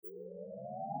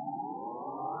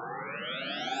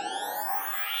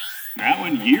That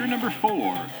one, year number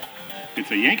 4.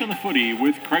 It's a Yank on the Footy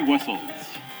with Craig Wessels.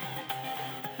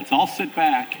 Let's all sit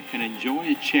back and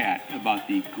enjoy a chat about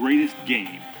the greatest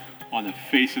game on the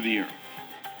face of the earth.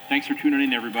 Thanks for tuning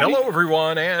in, everybody. Hello,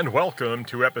 everyone, and welcome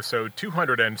to episode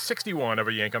 261 of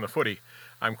A Yank on the Footy.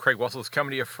 I'm Craig Wessels,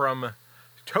 coming to you from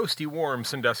toasty warm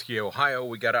Sandusky, Ohio.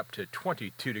 We got up to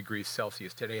 22 degrees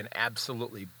Celsius today, an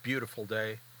absolutely beautiful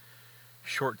day.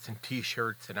 Shorts and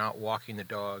t-shirts and out walking the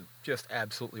dog, just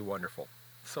absolutely wonderful.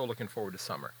 So looking forward to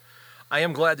summer. I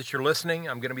am glad that you're listening.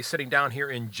 I'm going to be sitting down here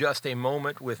in just a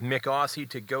moment with MykAussie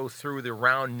to go through the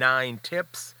round 9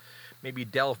 tips, maybe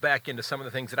delve back into some of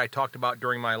the things that I talked about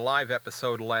during my live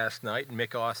episode last night,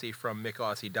 MykAussie from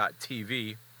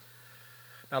MykAussie.tv.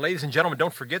 Now, ladies and gentlemen,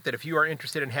 don't forget that if you are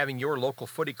interested in having your local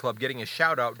footy club getting a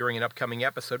shout-out during an upcoming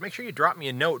episode, make sure you drop me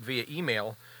a note via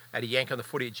email at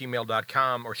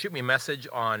yankonthefooty@gmail.com or shoot me a message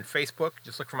on Facebook.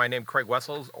 Just look for my name, Craig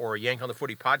Wessels, or Yank on the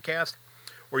Footy podcast.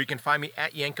 Or you can find me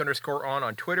at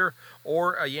Yank_on Twitter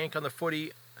or a Yank on the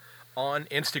Footy on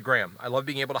Instagram. I love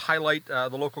being able to highlight the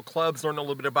local clubs, learn a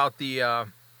little bit about the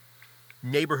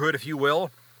neighborhood, if you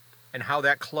will, and how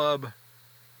that club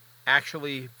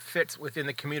actually fits within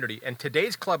the community. And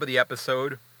today's club of the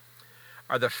episode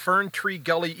are the Fern Tree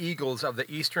Gully Eagles of the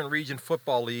Eastern Region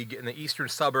Football League in the eastern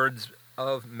suburbs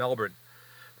of Melbourne.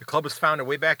 The club was founded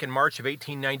way back in March of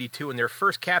 1892, and their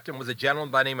first captain was a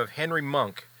gentleman by the name of Henry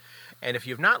Monk. And if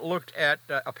you've not looked at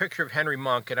a picture of Henry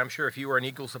Monk, and I'm sure if you are an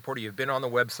Eagles supporter, you've been on the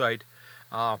website,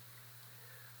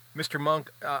 Mr. Monk,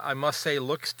 I must say,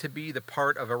 looks to be the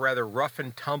part of a rather rough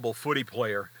and tumble footy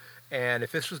player. And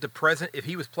if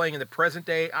he was playing in the present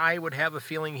day, I would have a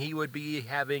feeling he would be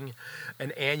having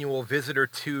an annual visit or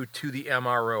two to the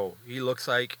MRO. He looks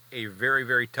like a very,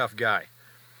 very tough guy.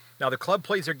 Now, the club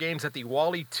plays their games at the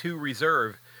Wally 2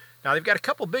 Reserve. Now, they've got a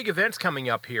couple big events coming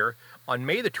up here. On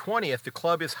May the 20th, the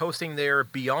club is hosting their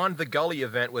Beyond the Gully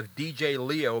event with DJ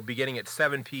Leo beginning at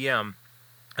 7 p.m.,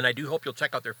 and I do hope you'll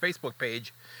check out their Facebook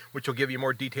page, which will give you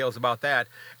more details about that.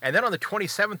 And then on the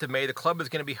 27th of May, the club is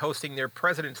going to be hosting their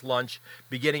President's Lunch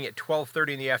beginning at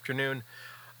 12:30 in the afternoon.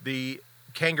 The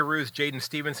Kangaroos' Jaden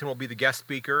Stevenson will be the guest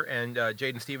speaker, and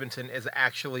Jaden Stevenson is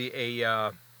actually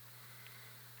a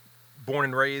born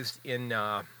and raised in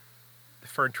the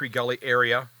Fern Tree Gully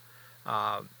area,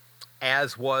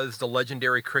 as was the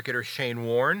legendary cricketer Shane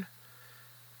Warne.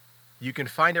 You can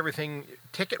find everything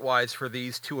ticket-wise for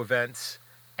these two events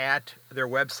at their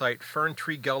website,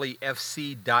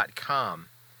 ferntreegullyfc.com.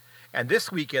 And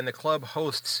this weekend, the club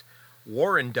hosts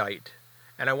Warrandyte,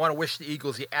 and I want to wish the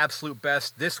Eagles the absolute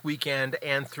best this weekend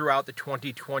and throughout the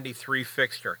 2023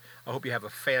 fixture. I hope you have a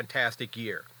fantastic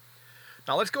year.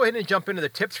 Now let's go ahead and jump into the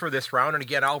tips for this round, and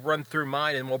again, I'll run through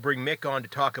mine, and we'll bring Mick on to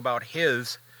talk about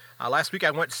his. Last week I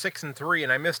went 6-3,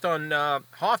 and I missed on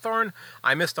Hawthorn,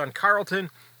 I missed on Carlton,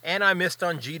 and I missed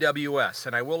on GWS.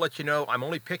 And I will let you know I'm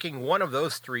only picking one of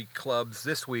those 3 clubs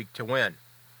this week to win.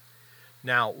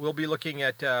 Now, we'll be looking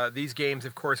at these games,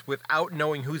 of course, without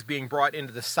knowing who's being brought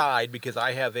into the side, because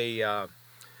I have a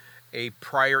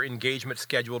prior engagement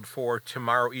scheduled for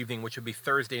tomorrow evening, which would be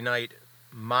Thursday night,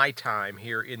 my time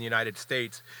here in the United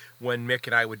States, when Mick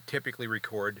and I would typically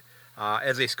record.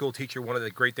 As a school teacher, one of the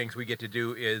great things we get to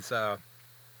do is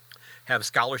have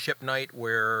scholarship night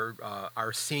where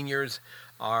our seniors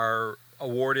are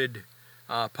awarded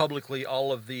publicly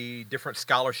all of the different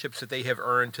scholarships that they have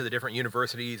earned to the different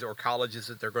universities or colleges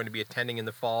that they're going to be attending in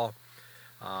the fall.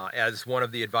 As one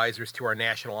of the advisors to our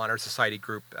National Honor Society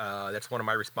group, that's one of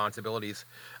my responsibilities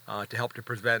to help to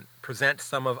present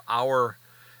some of our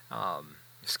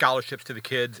scholarships to the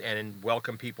kids and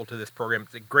welcome people to this program.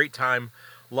 It's a great time.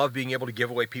 Love being able to give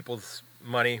away people's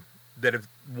money that have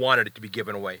wanted it to be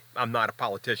given away. I'm not a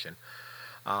politician.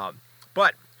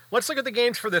 But let's look at the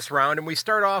games for this round, and we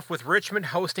start off with Richmond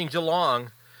hosting Geelong.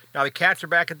 Now, the Cats are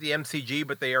back at the MCG,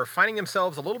 but they are finding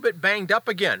themselves a little bit banged up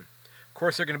again. Of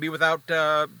course, they're going to be without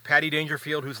Paddy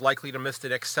Dangerfield, who's likely to miss the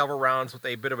next several rounds with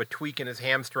a bit of a tweak in his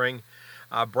hamstring.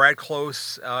 Brad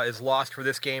Close is lost for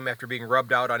this game after being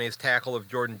rubbed out on his tackle of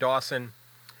Jordan Dawson.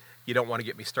 You don't want to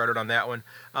get me started on that one.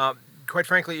 Quite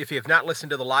frankly, if you have not listened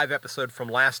to the live episode from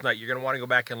last night, you're going to want to go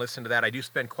back and listen to that. I do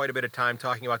spend quite a bit of time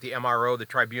talking about the MRO, the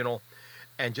tribunal,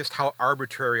 and just how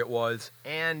arbitrary it was.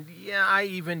 And yeah, I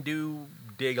even do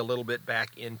dig a little bit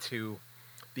back into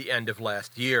the end of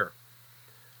last year.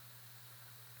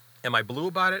 Am I blue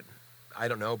about it? I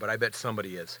don't know, but I bet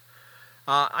somebody is.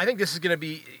 I think this is going to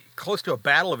be close to a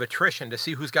battle of attrition to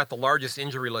see who's got the largest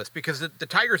injury list, because the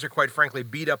Tigers are quite frankly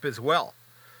beat up as well.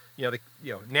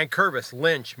 Nankervis,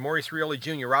 Lynch, Maurice Rioli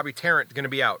Jr., Robbie Tarrant going to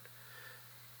be out.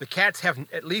 The Cats have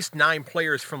at least 9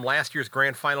 players from last year's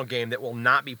grand final game that will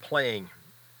not be playing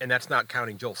and that's not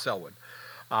counting Joel Selwood.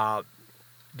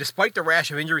 Despite the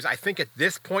rash of injuries, I think at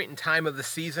this point in time of the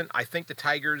season, I think the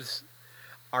Tigers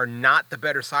are not the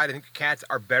better side. I think the Cats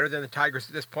are better than the Tigers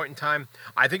at this point in time.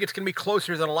 I think it's going to be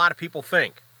closer than a lot of people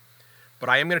think. But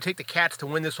I am going to take the Cats to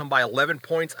win this one by 11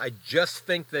 points. I just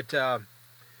think that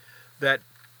that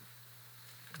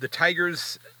the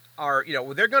Tigers are,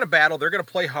 they're going to battle. They're going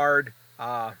to play hard.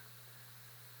 But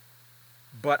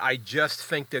I just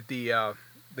think that the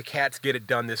Cats get it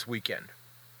done this weekend.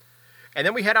 And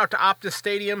then we head out to Optus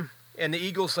Stadium, and the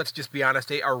Eagles, let's just be honest,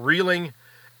 they are reeling.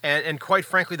 And quite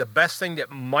frankly, the best thing that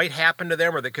might happen to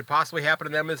them or that could possibly happen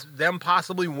to them is them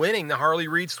possibly winning the Harley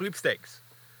Reid sweepstakes.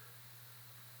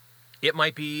 It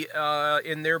might be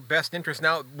in their best interest.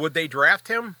 Now, would they draft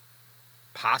him?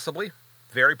 Possibly.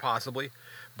 Very possibly.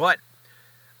 But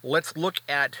let's look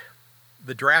at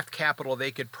the draft capital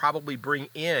they could probably bring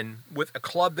in with a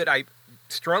club that I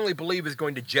strongly believe is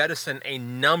going to jettison a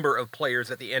number of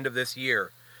players at the end of this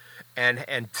year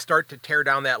and start to tear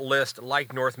down that list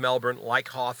like North Melbourne, like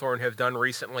Hawthorn have done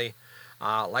recently,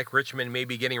 like Richmond may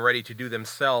be getting ready to do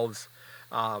themselves.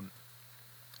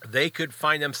 They could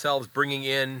find themselves bringing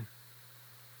in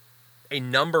a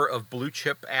number of blue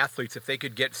chip athletes if they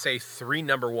could get, say, 3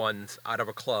 number ones out of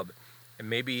a club and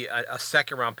maybe a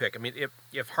second round pick. I mean,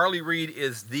 if Harley Reid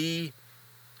is the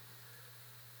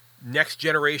next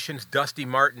generation's Dusty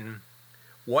Martin,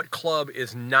 what club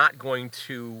is not going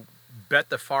to bet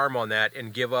the farm on that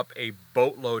and give up a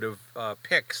boatload of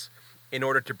picks in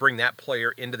order to bring that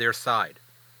player into their side?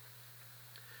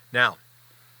 Now,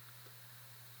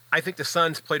 I think the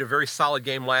Suns played a very solid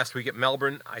game last week at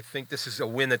Melbourne. I think this is a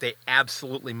win that they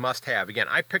absolutely must have. Again,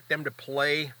 I picked them to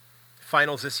play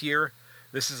finals this year.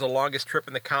 This is the longest trip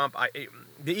in the comp.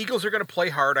 The Eagles are going to play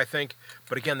hard, I think.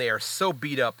 But again, they are so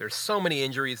beat up. There's so many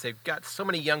injuries. They've got so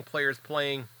many young players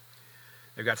playing.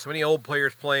 They've got so many old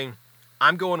players playing.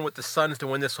 I'm going with the Suns to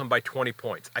win this one by 20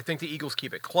 points. I think the Eagles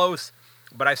keep it close,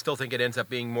 but I still think it ends up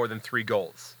being more than 3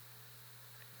 goals.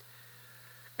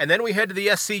 And then we head to the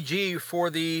SCG for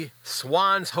the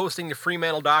Swans hosting the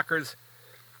Fremantle Dockers.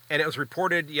 And it was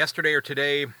reported yesterday or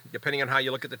today, depending on how you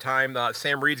look at the time,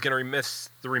 Sam Reid's going to miss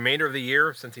the remainder of the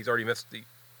year since he's already missed the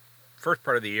first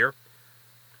part of the year.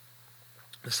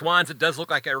 The Swans, it does look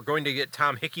like are going to get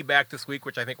Tom Hickey back this week,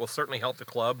 which I think will certainly help the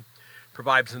club,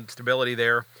 provide some stability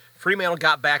there. Fremantle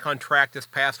got back on track this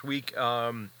past week,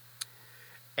 and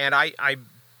I'm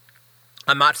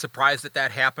not surprised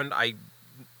that happened.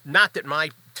 Not that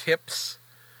my tips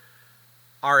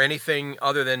are anything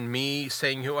other than me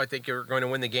saying who I think are going to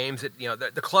win the games.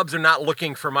 The clubs are not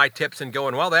looking for my tips and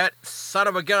going, well, that son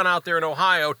of a gun out there in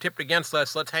Ohio tipped against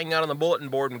us. Let's hang out on the bulletin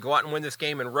board and go out and win this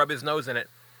game and rub his nose in it.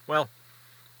 Well,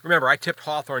 remember, I tipped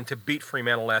Hawthorn to beat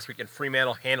Fremantle last week, and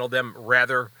Fremantle handled them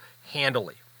rather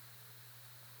handily.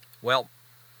 Well,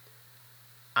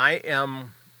 I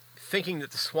am thinking that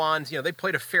the Swans, they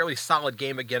played a fairly solid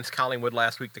game against Collingwood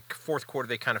last week. The fourth quarter,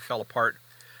 they kind of fell apart.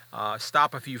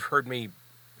 Stop if you've heard me,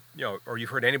 or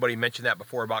you've heard anybody mention that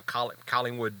before about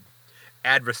Collingwood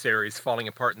adversaries falling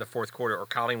apart in the fourth quarter or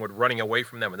Collingwood running away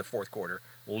from them in the fourth quarter,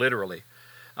 literally.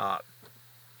 I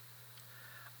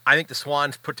think the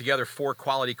Swans put together 4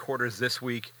 quality quarters this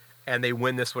week, and they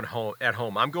win this one at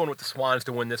home. I'm going with the Swans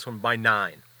to win this one by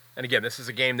 9. And again, this is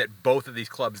a game that both of these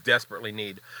clubs desperately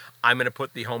need. I'm going to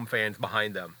put the home fans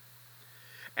behind them.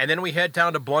 And then we head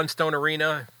down to Blundstone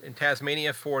Arena in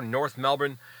Tasmania for North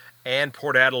Melbourne and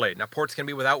Port Adelaide. Now, Port's going to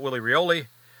be without Willie Rioli.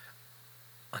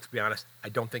 Let's be honest, I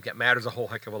don't think that matters a whole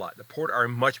heck of a lot. The Port are a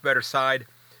much better side.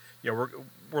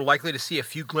 We're likely to see a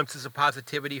few glimpses of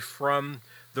positivity from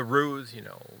the Roos.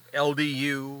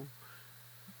 LDU,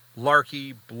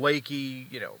 Larkey, Blakey,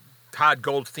 Todd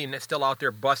Goldstein is still out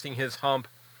there busting his hump.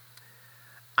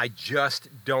 I just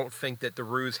don't think that the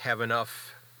Roos have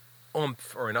enough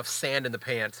oomph or enough sand in the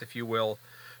pants, if you will,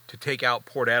 to take out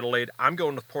Port Adelaide. I'm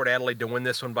going with Port Adelaide to win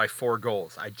this one by 4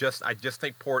 goals. I just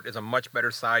think Port is a much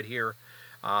better side here.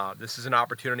 This is an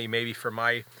opportunity maybe for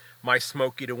my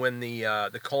Smoky to win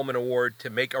the Coleman Award to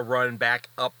make a run back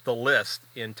up the list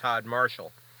in Todd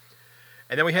Marshall.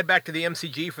 And then we head back to the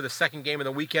MCG for the second game of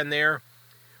the weekend there.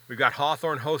 We've got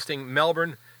Hawthorn hosting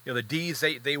Melbourne. The D's,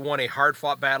 they won a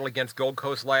hard-fought battle against Gold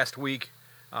Coast last week.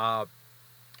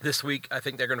 This week, I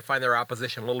think they're going to find their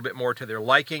opposition a little bit more to their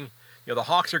liking. The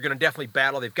Hawks are going to definitely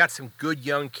battle. They've got some good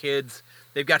young kids.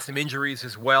 They've got some injuries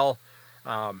as well.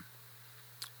 I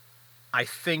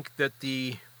think that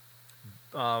the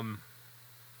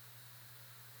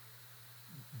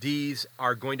D's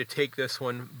are going to take this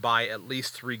one by at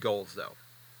least 3 goals, though.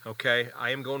 Okay? I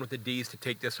am going with the D's to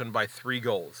take this one by 3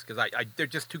 goals because they're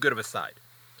just too good of a side.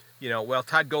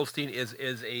 Todd Goldstein is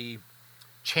a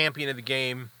champion of the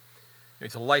game.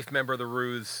 He's a life member of the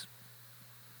Roos.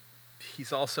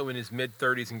 He's also in his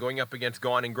mid-30s, and going up against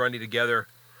Gawn and Grundy together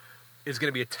is going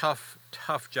to be a tough,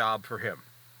 tough job for him.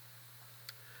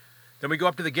 Then we go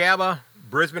up to the Gabba,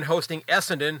 Brisbane hosting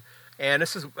Essendon, and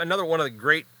this is another one of the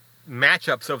great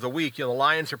matchups of the week. The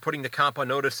Lions are putting the comp on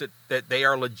notice that they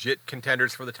are legit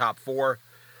contenders for the top four.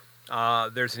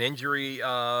 There's an injury,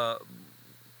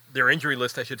 their injury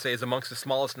list, I should say, is amongst the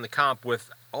smallest in the comp,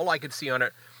 with all I could see on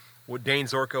it with Dane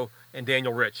Zorko and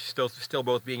Daniel Rich still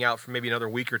both being out for maybe another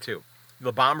week or two.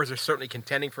 The Bombers are certainly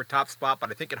contending for a top spot, but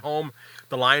I think at home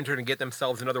the Lions are going to get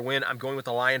themselves another win. I'm going with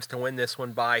the Lions to win this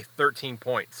one by 13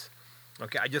 points.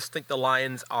 Okay, I just think the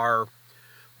Lions are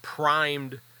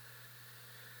primed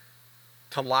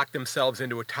to lock themselves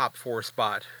into a top four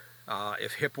spot.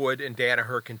 If Hipwood and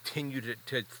Danaher continue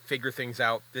to figure things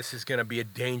out, this is going to be a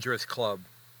dangerous club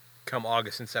come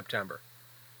August and September.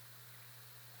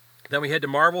 Then we head to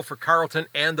Marvel for Carlton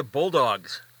and the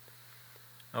Bulldogs.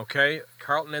 Okay,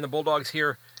 Carlton and the Bulldogs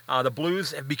here. The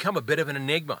Blues have become a bit of an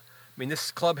enigma. I mean,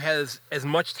 this club has as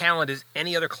much talent as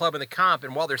any other club in the comp,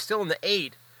 and while they're still in the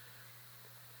 8,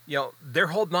 they're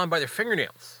holding on by their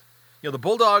fingernails. The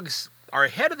Bulldogs are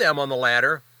ahead of them on the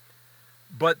ladder,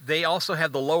 but they also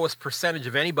have the lowest percentage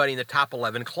of anybody in the top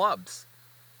 11 clubs.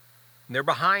 And they're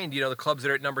behind, the clubs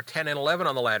that are at number 10 and 11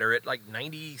 on the ladder at like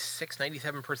 96,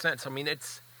 97%. So, I mean,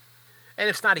 it's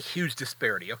not a huge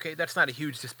disparity, okay? That's not a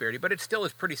huge disparity, but it still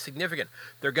is pretty significant.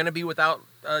 They're going to be without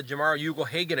Jamar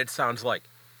Ugle-Hagan, it sounds like.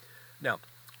 Now,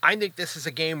 I think this is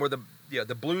a game where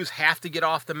the Blues have to get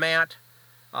off the mat.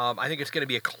 I think it's going to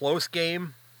be a close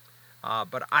game,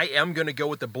 but I am going to go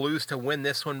with the Blues to win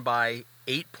this one by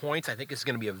 8 points. I think it's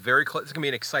going to be it's going to be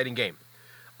an exciting game.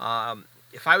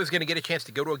 If I was going to get a chance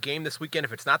to go to a game this weekend,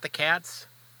 if it's not the Cats,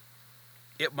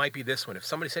 it might be this one. If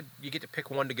somebody said you get to pick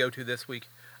one to go to this week,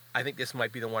 I think this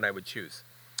might be the one I would choose.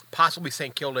 Possibly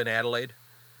St. Kilda and Adelaide.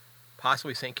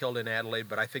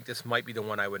 But I think this might be the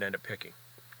one I would end up picking.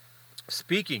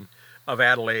 Speaking of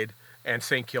Adelaide and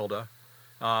St. Kilda,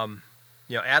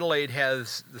 Adelaide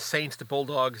has the Saints, the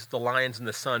Bulldogs, the Lions, and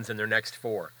the Suns in their next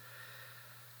 4.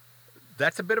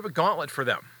 That's a bit of a gauntlet for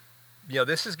them. We're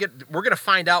going to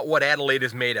find out what Adelaide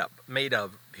is made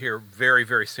of here very,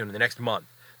 very soon, in the next month.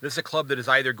 This is a club that is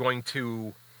either going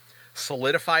to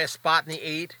solidify a spot in the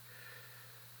 8,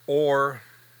 or,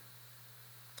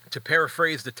 to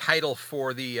paraphrase the title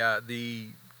for the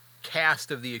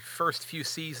cast of the first few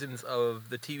seasons of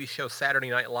the TV show Saturday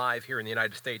Night Live here in the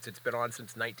United States. It's been on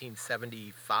since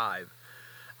 1975.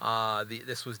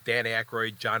 This was Dan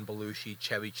Aykroyd, John Belushi,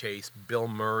 Chevy Chase, Bill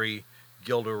Murray,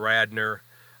 Gilda Radner,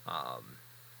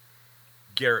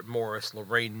 Garrett Morris,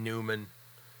 Lorraine Newman.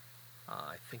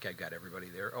 I think I got everybody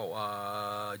there.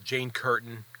 Jane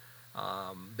Curtin.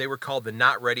 They were called the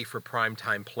not ready for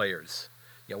primetime players.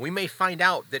 We may find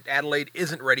out that Adelaide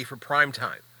isn't ready for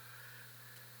primetime,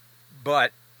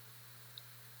 but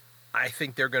I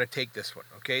think they're going to take this one,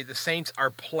 okay? The Saints are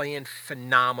playing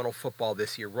phenomenal football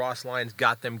this year. Ross Lyons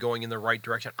got them going in the right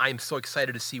direction. I am so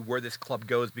excited to see where this club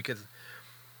goes, because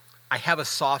I have a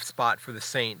soft spot for the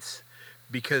Saints,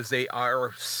 because they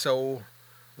are so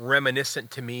reminiscent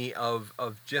to me of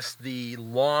just the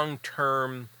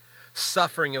long-term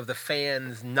suffering of the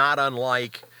fans, not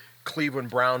unlike Cleveland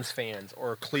Browns fans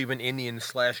or Cleveland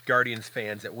Indians / Guardians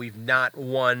fans, that we've not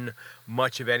won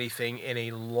much of anything in a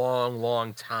long,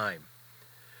 long time.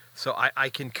 So I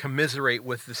can commiserate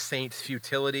with the Saints'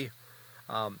 futility.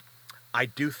 I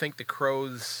do think the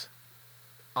Crows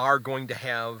are going to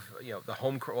have the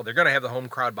home crowd. Well, they're going to have the home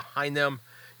crowd behind them.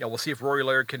 We'll see if Rory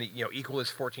Laird can equal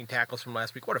his 14 tackles from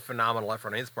last week. What a phenomenal effort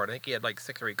on his part. I think he had like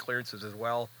 6 or 8 clearances as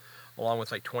well, along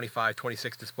with like 25,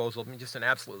 26 disposals. I mean, just an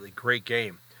absolutely great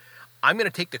game. I'm going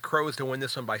to take the Crows to win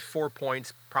this one by 4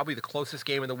 points, probably the closest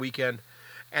game of the weekend.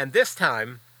 And this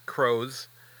time, Crows,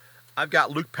 I've got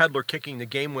Luke Pedler kicking the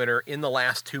game winner in the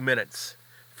last 2 minutes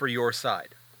for your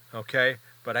side. Okay?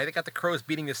 But I got the Crows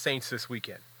beating the Saints this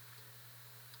weekend.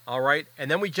 All right?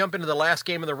 And then we jump into the last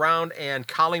game of the round, and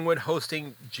Collingwood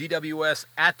hosting GWS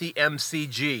at the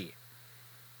MCG.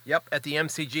 Yep, at the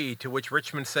MCG, to which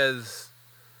Richmond says,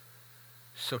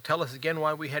 so tell us again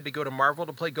why we had to go to Marvel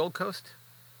to play Gold Coast?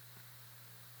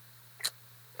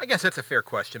 I guess that's a fair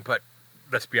question, but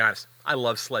let's be honest. I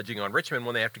love sledging on Richmond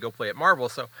when they have to go play at Marvel,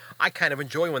 so I kind of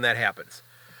enjoy when that happens.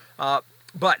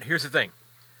 But here's the thing.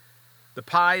 The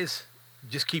Pies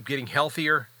just keep getting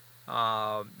healthier.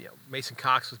 Mason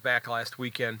Cox was back last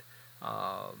weekend.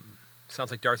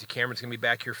 Sounds like Darcy Cameron's going to be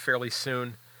back here fairly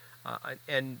soon.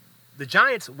 And the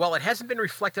Giants, while it hasn't been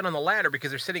reflected on the ladder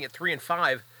because they're sitting at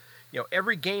 3-5,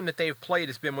 every game that they've played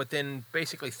has been within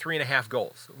basically 3.5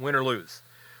 goals, win or lose.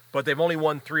 but they've only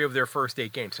won 3 of their first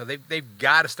 8 games. So they've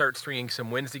got to start stringing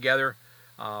some wins together.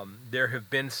 There have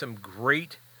been some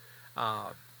great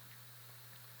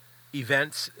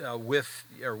events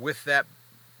with that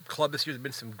club this year. There's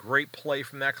been some great play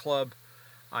from that club.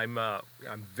 I'm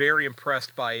very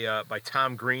impressed by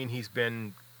Tom Green. He's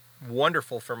been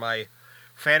wonderful for my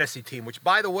fantasy team, which,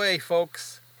 by the way,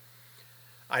 folks,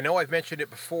 I know I've mentioned it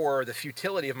before, the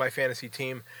futility of my fantasy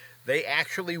team. They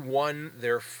actually won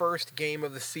their first game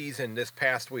of the season this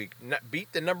past week.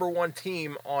 Beat the number 1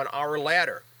 team on our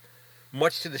ladder,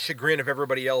 much to the chagrin of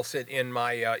everybody else in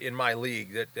my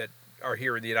league that are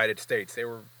here in the United States. They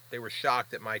were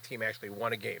shocked that my team actually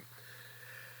won a game.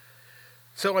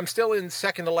 So I'm still in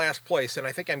second to last place, and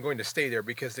I think I'm going to stay there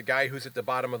because the guy who's at the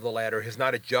bottom of the ladder has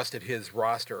not adjusted his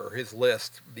roster or his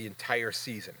list the entire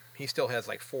season. He still has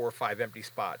like 4 or 5 empty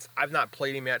spots. I've not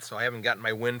played him yet, so I haven't gotten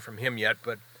my win from him yet,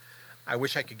 but I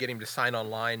wish I could get him to sign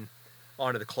online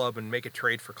onto the club and make a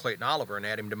trade for Clayton Oliver and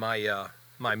add him to my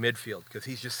midfield, because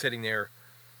he's just sitting there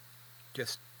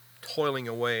just toiling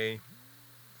away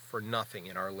for nothing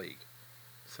in our league.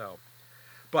 So,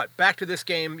 but back to this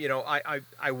game,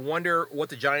 I wonder what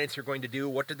the Giants are going to do.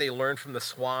 What did they learn from the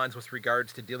Swans with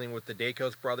regards to dealing with the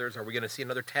Dacos brothers? Are we going to see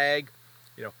another tag?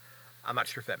 I'm not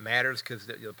sure if that matters because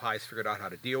the Pies figured out how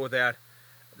to deal with that.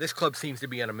 This club seems to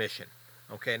be on a mission.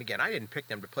 Okay, and again, I didn't pick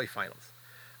them to play finals.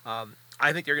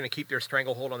 I think they're going to keep their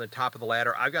stranglehold on the top of the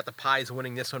ladder. I've got the Pies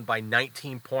winning this one by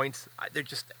 19 points. They're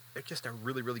just a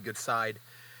really, really good side.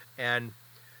 And,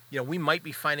 we might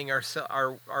be finding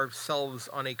ourselves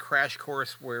on a crash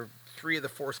course where 3 of the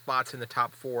 4 spots in the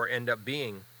top 4 end up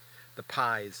being the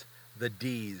Pies, the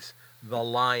D's, the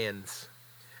Lions,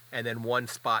 and then 1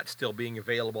 spot still being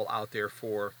available out there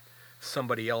for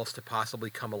somebody else to possibly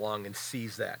come along and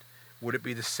seize that. Would it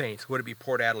be the Saints? Would it be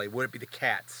Port Adelaide? Would it be the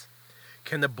Cats?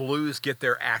 Can the Blues get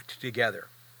their act together?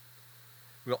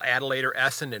 Will Adelaide or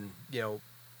Essendon,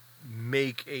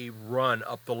 make a run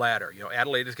up the ladder?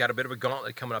 Adelaide has got a bit of a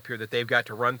gauntlet coming up here that they've got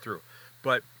to run through.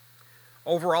 But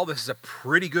overall, this is a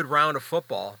pretty good round of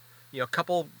football. A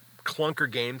couple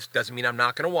clunker games. Doesn't mean I'm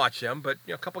not going to watch them, but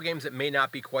a couple games that may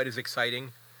not be quite as exciting.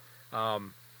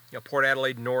 Port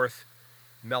Adelaide North,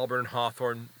 Melbourne,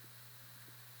 Hawthorn.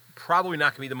 Probably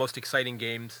not going to be the most exciting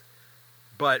games,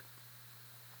 but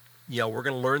we're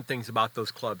going to learn things about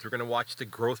those clubs. We're going to watch the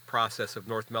growth process of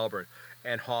North Melbourne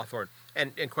and Hawthorn,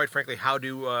 and quite frankly, how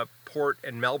do Port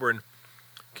and Melbourne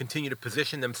continue to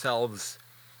position themselves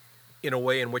in a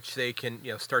way in which they can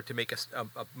start to make a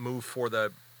move for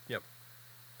the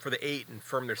 8 and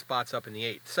firm their spots up in the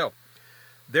 8. So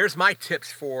there's my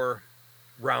tips for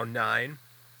round 9.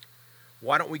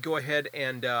 Why don't we go ahead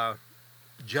and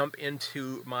jump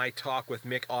into my talk with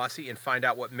MykAussie and find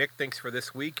out what Mick thinks for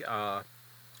this week.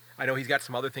 I know he's got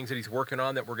some other things that he's working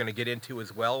on that we're going to get into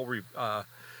as well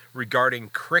regarding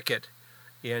cricket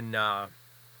in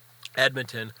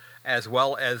Edmonton, as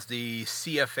well as the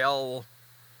CFL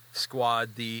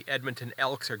squad. The Edmonton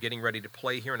Elks are getting ready to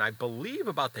play here, and I believe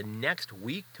about the next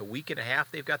week to week and a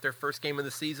half they've got their first game of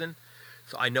the season.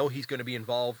 So I know he's going to be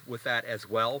involved with that as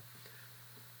well.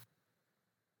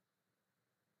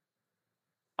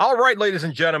 All right, ladies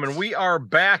and gentlemen, we are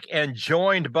back and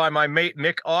joined by my mate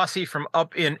MykAussie from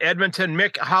up in Edmonton.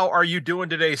 Mick, how are you doing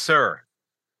today, sir?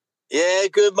 Yeah,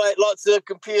 good, mate. Lots of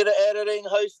computer editing,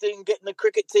 hosting, getting the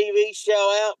cricket TV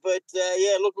show out. But,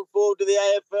 looking forward to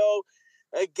the AFL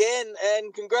again.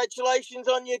 And congratulations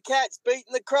on your Cats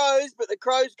beating the Crows, but the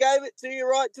Crows gave it to you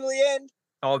right till the end.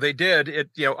 Oh, they did.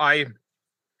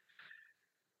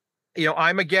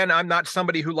 I'm not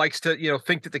somebody who likes to,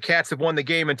 think that the Cats have won the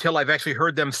game until I've actually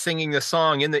heard them singing the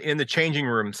song in the changing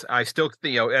rooms. I still,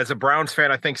 as a Browns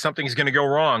fan, I think something's going to go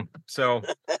wrong. So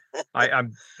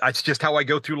it's just how I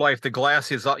go through life. The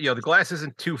glass is, the glass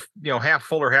isn't too, half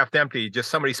full or half empty.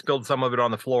 Just somebody spilled some of it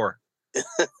on the floor.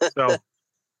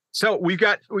 So we've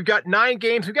got 9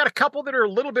 games. We've got a couple that are a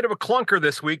little bit of a clunker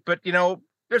this week, but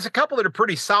there's a couple that are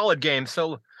pretty solid games.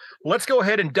 So let's go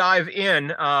ahead and dive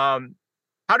in.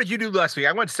 How did you do last week?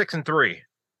 I went 6-3.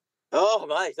 Oh,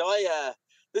 mate,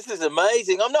 this is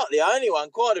amazing. I'm not the only one.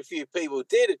 Quite a few people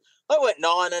did. I went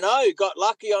 9-0, got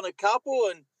lucky on a couple,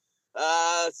 and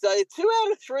so 2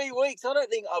 out of 3 weeks. I don't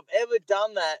think I've ever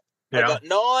done that. Yeah. I got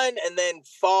 9 and then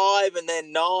 5 and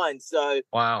then 9. So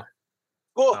wow.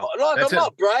 Well, wow. I'm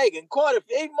not bragging. Quite a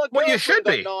few. Even my well, you should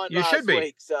be. You should be.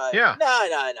 Week, so yeah.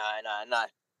 No.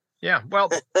 Yeah. Well.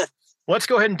 Let's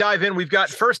go ahead and dive in. We've got,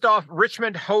 first off,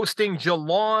 Richmond hosting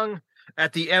Geelong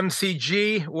at the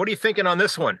MCG. What are you thinking on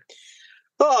this one?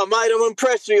 Oh, mate, I'm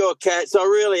impressed with your Cats. I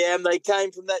really am. They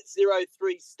came from that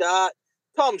 0-3 start.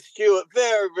 Tom Stewart,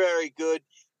 very, very good.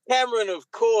 Cameron,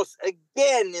 of course,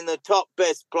 again in the top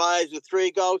best players with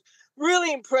 3 goals.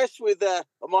 Really impressed with, I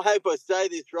hope I say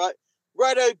this right,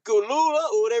 Rado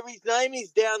Gulula, or whatever his name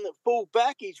is, down the full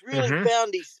back. He's really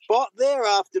found his spot there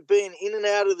after being in and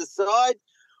out of the side.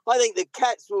 I think the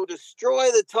Cats will destroy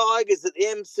the Tigers at the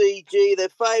MCG. They're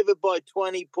favoured by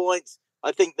 20 points.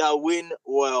 I think they'll win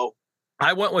well.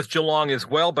 I went with Geelong as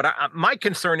well, but my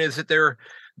concern is that they're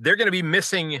going to be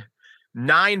missing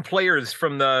 9 players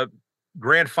from the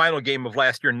grand final game of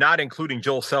last year, not including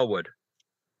Joel Selwood. I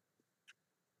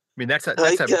mean, that's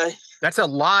a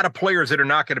lot of players that are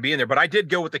not going to be in there. But I did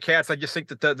go with the Cats. I just think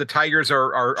that the Tigers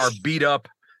are beat up.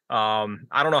 I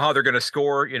don't know how they're going to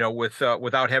score,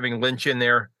 without having Lynch in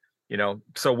there,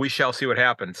 so we shall see what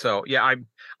happens. So, yeah,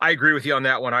 I agree with you on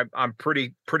that one. I'm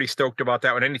pretty stoked about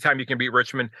that one. Anytime you can beat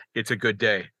Richmond, it's a good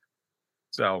day.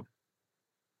 So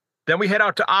then we head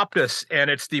out to Optus, and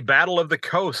it's the Battle of the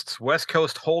Coasts. West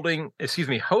Coast hosting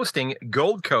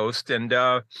Gold Coast, and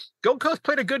Gold Coast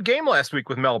played a good game last week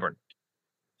with Melbourne.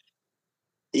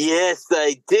 Yes,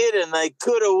 they did, and they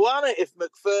could have won it if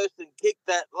McPherson kicked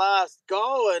that last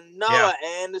goal. And Noah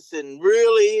Anderson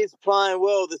really is playing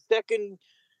well. The second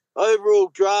overall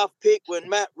draft pick when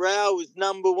Matt Rowell was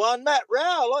number 1. Matt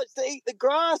Rowell likes to eat the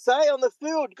grass, on the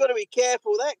field. Got to be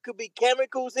careful. That could be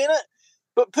chemicals in it.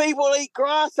 But people eat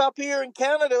grass up here in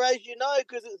Canada, as you know,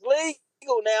 because it's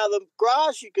legal now. The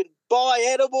grass, you can buy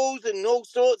edibles and all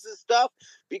sorts of stuff.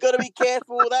 You got to be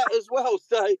careful with that as well.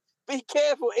 So be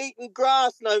careful eating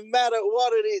grass no matter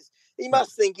what it is. He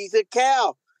must think he's a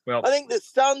cow. Well, I think the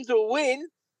Suns will win.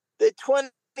 They're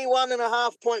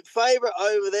 21.5-point favourite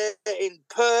over there in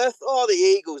Perth. Oh, the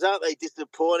Eagles, aren't they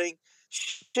disappointing?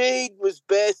 Sheed was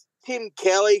best. Tim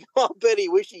Kelly, I bet he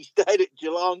wish he stayed at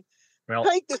Geelong. Well,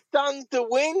 take the Suns to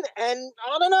win, and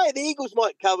I don't know, the Eagles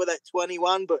might cover that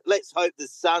 21, but let's hope the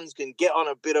Suns can get on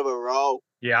a bit of a roll.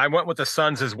 Yeah, I went with the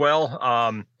Suns as well.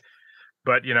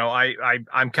 But,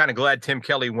 I'm kind of glad Tim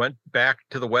Kelly went back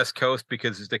to the West Coast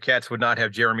because the Cats would not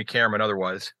have Jeremy Cameron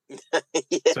otherwise.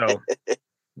 Yeah. So,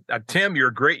 Tim, you're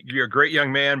a great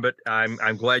young man, but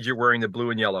I'm glad you're wearing the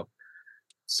blue and yellow.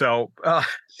 So,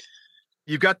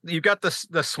 you've got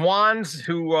the Swans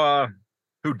who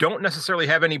don't necessarily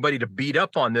have anybody to beat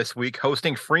up on this week,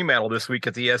 hosting Fremantle this week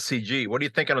at the SCG. What are you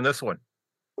thinking on this one?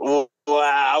 Oh,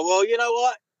 wow. Well, you know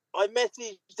what? I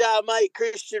messaged our mate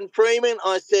Christian Freeman.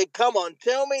 I said, come on,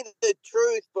 tell me the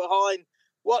truth behind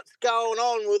what's going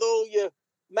on with all your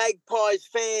Magpies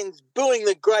fans booing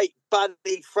the great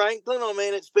Buddy Franklin. I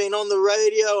mean, it's been on the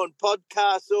radio and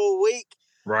podcasts all week.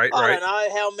 Right. I don't know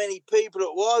how many people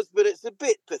it was, but it's a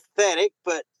bit pathetic.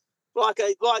 But like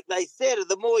they said,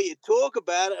 the more you talk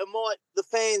about it, the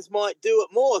fans might do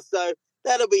it more. So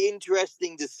that'll be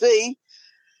interesting to see.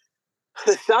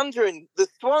 The Swans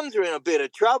are in a bit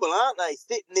of trouble, aren't they?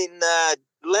 Sitting in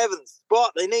 11th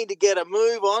spot. They need to get a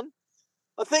move on.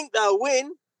 I think they'll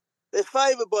win. They're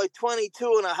favoured by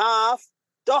 22.5.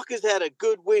 Doc has had a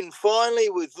good win finally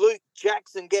with Luke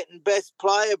Jackson getting best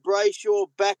player, Brayshaw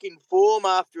back in form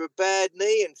after a bad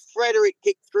knee, and Frederick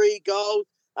kicked 3 goals.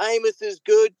 Amos is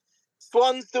good.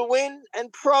 Swans to win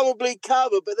and probably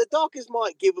cover, but the Dockers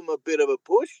might give them a bit of a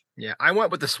push. Yeah, I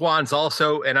went with the Swans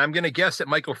also, and I'm going to guess that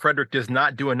Michael Frederick does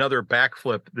not do another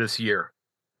backflip this year.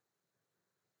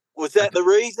 Was that the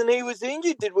reason he was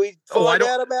injured? Did we find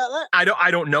out about that?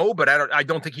 I don't know, but I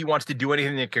don't think he wants to do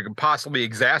anything that could possibly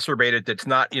exacerbate it. That's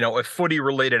not, a footy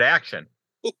related action.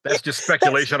 That's just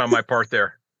speculation on my part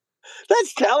there.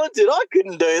 That's talented. I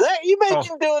couldn't do that. You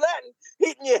imagine doing that and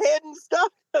hitting your head and stuff?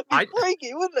 That'd be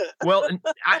freaky, wouldn't it? Well,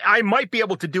 I might be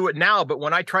able to do it now, but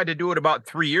when I tried to do it about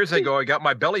 3 years ago, I got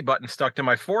my belly button stuck to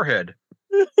my forehead.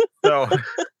 So,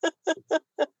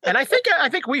 and I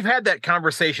think we've had that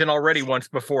conversation already once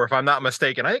before, if I'm not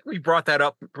mistaken. I think we brought that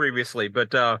up previously,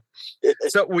 but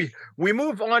so we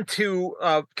move on to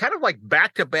kind of like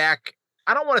back-to-back.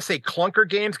 I don't want to say clunker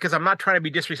games because I'm not trying to be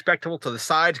disrespectful to the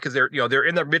sides because they're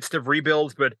in the midst of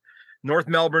rebuilds, but North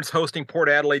Melbourne's hosting Port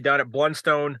Adelaide down at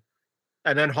Blundstone,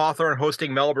 and then Hawthorn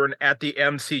hosting Melbourne at the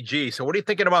MCG. So what are you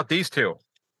thinking about these two?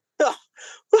 Oh,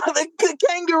 well, the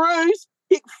Kangaroos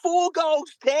kicked 4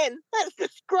 goals, 10. That's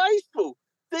disgraceful.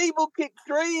 Steeble kicked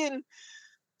 3 and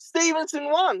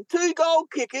Stevenson 1. 2 goal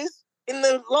kickers in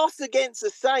the loss against the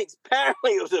Saints.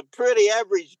 Apparently it was a pretty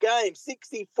average game,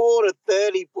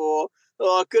 64-34.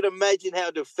 Oh, I could imagine how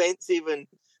defensive and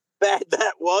bad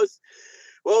that was.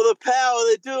 Well, the Power,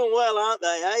 they're doing well, aren't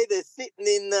they? They're sitting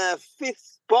in 5th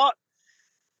spot.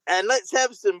 And let's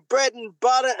have some bread and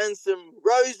butter and some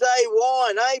rosé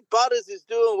wine, Butters is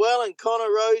doing well and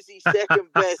Connor Rosie's second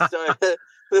best. So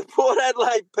the Port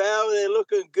Adelaide Power, they're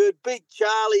looking good. Big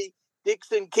Charlie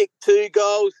Dixon kicked 2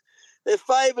 goals. They're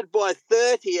favoured by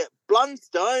 30 at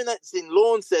Blundstone. That's in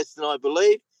Launceston, I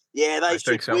believe. Yeah, they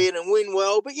should win and win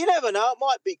well, but you never know. It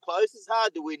might be close. It's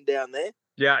hard to win down there.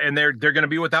 Yeah, and they're going to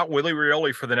be without Willie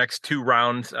Rioli for the next 2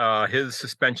 rounds. His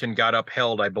suspension got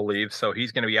upheld, I believe, so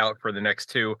he's going to be out for the next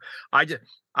 2. I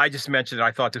just mentioned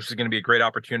I thought this was going to be a great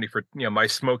opportunity for my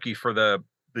Smokey for the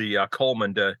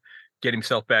Coleman to get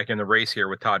himself back in the race here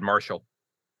with Todd Marshall.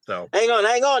 So hang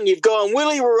on. You've gone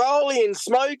Willie Rioli and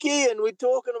Smokey, and we're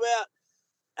talking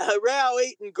about Rao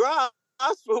eating grass.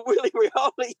 For Willie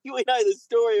Rioli, we know the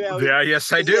story.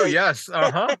 Yes, I do. Yes,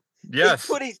 yes.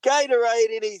 He put his Gatorade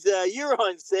in his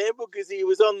urine sample because he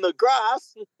was on the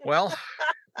grass. Well,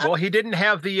 he didn't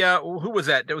have the. Who was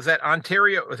that? Was that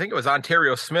Ontario? I think it was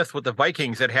Ontario Smith with the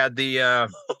Vikings that had the. You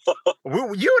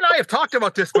and I have talked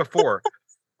about this before,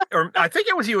 or I think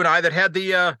it was you and I that had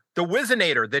the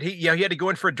Wizinator that he had to go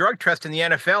in for a drug test in the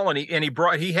NFL, and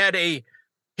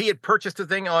he had purchased a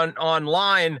thing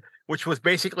online, which was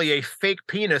basically a fake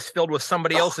penis filled with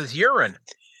somebody else's urine,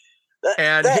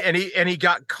 and he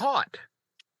got caught.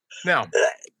 Now,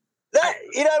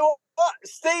 you know what?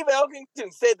 Steve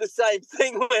Elkington said the same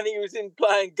thing when he was in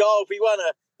playing golf. He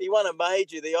won a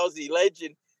major, the Aussie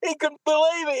legend. He couldn't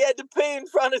believe it. He had to pee in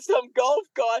front of some golf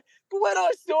guy. But when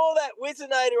I saw that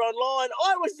Wizinator online,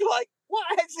 I was like, "What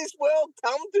has this world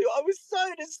come to?" I was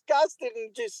so disgusted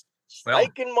and just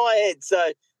shaking my head.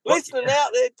 So. Listening out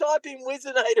there, type in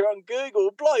Wizinator on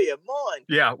Google, blow your mind.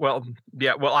 Yeah, well,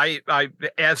 I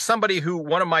as somebody who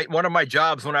one of my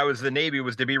jobs when I was in the Navy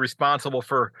was to be responsible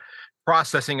for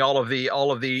processing all of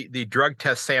the drug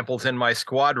test samples in my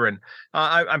squadron.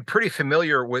 I'm pretty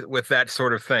familiar with that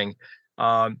sort of thing.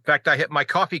 In fact, I hit my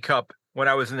coffee cup when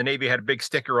I was in the Navy had a big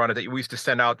sticker on it that we used to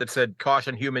send out that said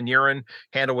 "Caution: Human Urine,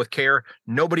 handle with care."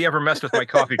 Nobody ever messed with my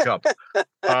coffee cup.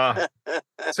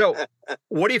 So,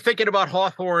 what are you thinking about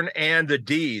Hawthorn and the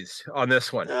D's on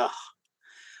this one?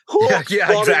 Hawks,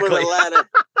 yeah, exactly.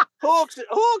 Hawks,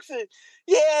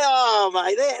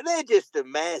 mate, they're just a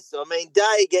mess. I mean,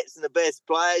 Day gets in the best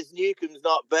players. Newcomb's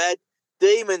not bad.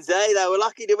 Demons, they were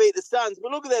lucky to beat the Suns,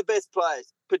 but look at their best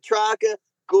players: Petrarca,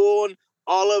 Gawn,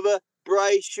 Oliver,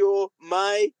 Brayshaw,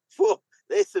 May.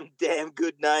 There's some damn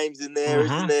good names in there,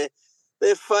 isn't there?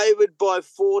 They're favoured by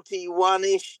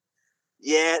 41-ish.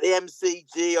 Yeah, the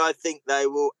MCG, I think they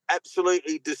will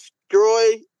absolutely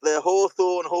destroy the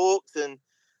Hawthorn Hawks. And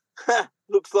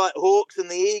looks like Hawks and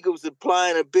the Eagles are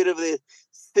playing a bit of the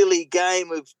silly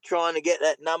game of trying to get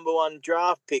that number 1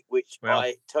 draft pick, which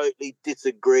I totally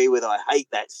disagree with. I hate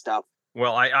that stuff.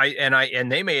 Well,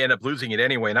 and they may end up losing it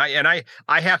anyway. And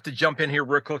I have to jump in here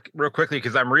real quickly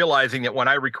because I'm realizing that when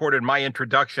I recorded my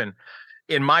introduction,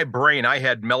 in my brain I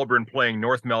had Melbourne playing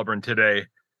North Melbourne today.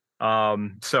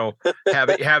 So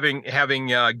having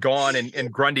Gawn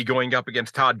and Grundy going up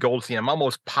against Todd Goldstein, I'm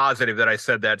almost positive that I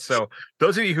said that. So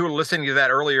those of you who were listening to that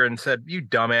earlier and said, "You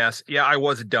dumbass," yeah, I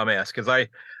was a dumbass because I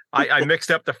mixed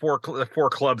up the four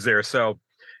clubs there. So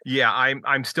yeah,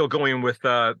 I'm still going with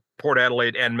Port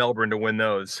Adelaide and Melbourne to win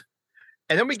those.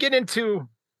 And then we get into,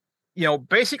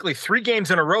 basically 3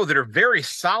 games in a row that are very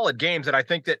solid games. And I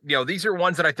think that, these are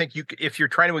ones that I think if you're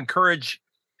trying to encourage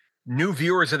new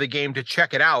viewers of the game to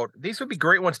check it out, these would be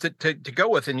great ones to go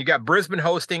with. And you got Brisbane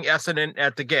hosting Essendon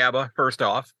at the Gabba, first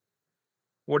off.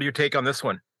 What are your take on this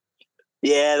one?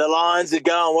 Yeah, the Lions are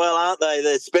going well, aren't they?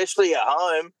 They're especially at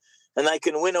home. And they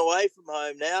can win away from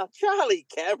home now. Charlie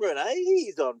Cameron,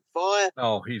 he's on fire.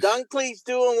 Oh, Dunkley's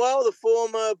doing well, the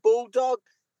former Bulldog.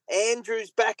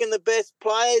 Andrews back in the best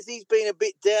players. He's been a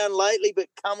bit down lately, but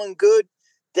coming good.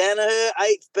 Danaher,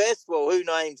 8th best. Well, who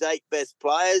names 8 best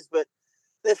players? But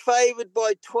they're favoured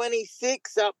by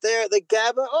 26 up there at the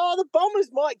Gabba. Oh, the Bombers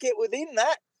might get within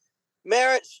that.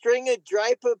 Merritt, Stringer,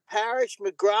 Draper, Parrish,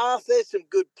 McGrath. There's some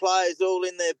good players all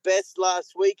in their best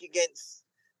last week against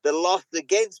the loss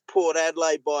against Port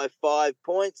Adelaide by 5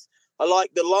 points. I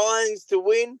like the Lions to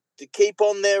win, to keep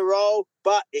on their roll,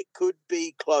 but it could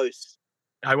be close.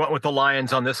 I went with the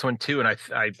Lions on this one too, and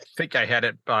I think I had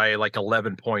it by like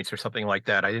 11 points or something like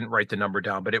that. I didn't write the number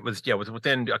down, but it was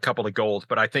within a couple of goals.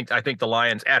 But I think the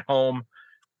Lions at home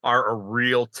are a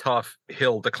real tough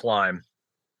hill to climb.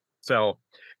 So,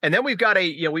 and then we've got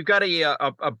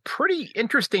a pretty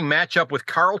interesting matchup with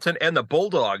Carlton and the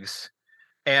Bulldogs.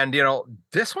 And,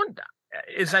 this one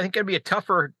is, I think, going to be a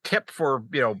tougher tip for,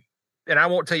 and I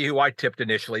won't tell you who I tipped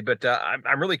initially, but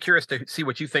I'm really curious to see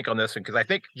what you think on this one, because I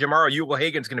think Jamaro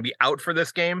Ugle-Hagen's going to be out for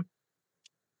this game.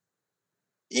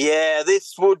 Yeah,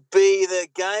 this would be the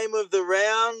game of the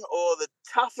round or the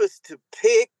toughest to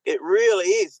pick. It really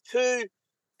is. 2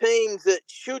 teams that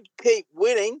should keep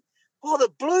winning. Oh, the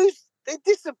Blues, they're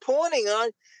disappointing.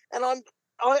 and I'm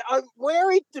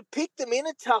wary to pick them in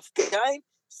a tough game.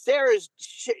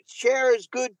 Shera's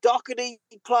good. Doherty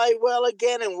play well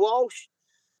again, and Walsh.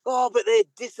 Oh, but they're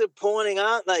disappointing,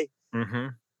 aren't they? Mm-hmm.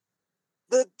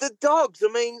 The Dogs,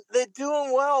 I mean, they're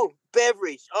doing well.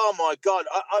 Beveridge, oh my God,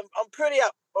 I'm pretty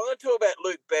up. I'm going to talk about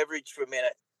Luke Beveridge for a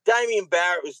minute. Damien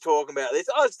Barrett was talking about this.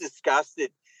 I was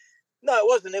disgusted. No, it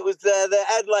wasn't. It was the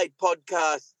Adelaide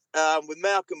podcast with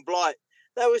Malcolm Blight.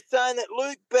 They were saying that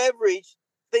Luke Beveridge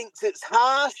thinks it's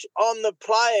harsh on the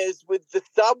players with the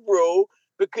sub rule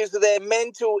because of their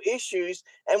mental issues.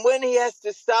 And when he has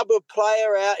to sub a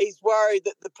player out, he's worried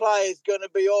that the player's going to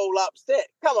be all upset.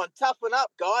 Come on, toughen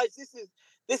up, guys.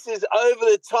 This is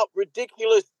over-the-top,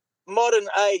 ridiculous,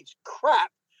 modern-age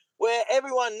crap where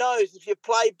everyone knows if you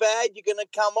play bad, you're going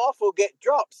to come off or get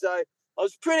dropped. So I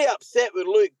was pretty upset with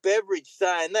Luke Beveridge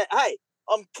saying that, hey,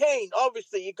 I'm keen.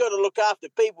 Obviously, you've got to look after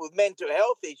people with mental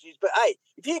health issues. But, hey,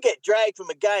 if you get dragged from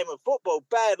a game of football,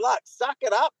 bad luck. Suck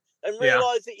it up and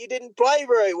realise that you didn't play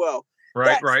very well.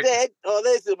 Right. Said,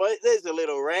 there's a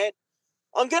little rant.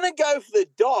 I'm going to go for the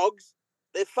Dogs.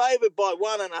 They're favoured by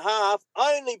 1.5,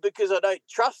 only because I don't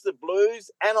trust the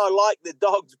Blues and I like the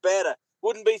Dogs better.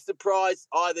 Wouldn't be surprised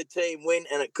either team win,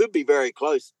 and it could be very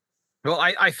close. Well,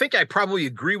 I think I probably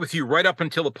agree with you right up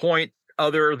until the point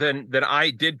other than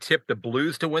I did tip the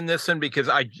Blues to win this one because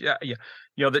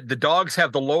the Dogs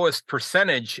have the lowest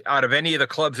percentage out of any of the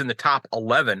clubs in the top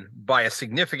 11 by a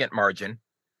significant margin.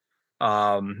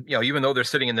 Even though they're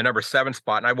sitting in the number 7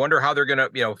 spot, and I wonder how they're going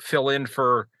to, fill in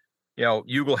for,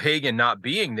 Ugle-Hagan not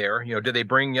being there. Do they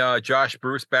bring Josh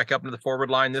Bruce back up into the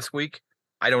forward line this week?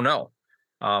 I don't know.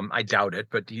 I doubt it,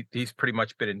 but he's pretty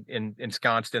much been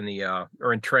ensconced in the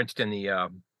or entrenched in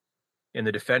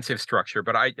the defensive structure.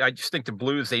 But I just think the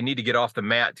Blues, they need to get off the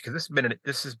mat because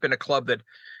this has been a club that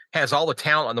has all the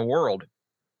talent in the world,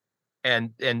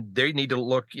 and they need to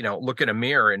look in a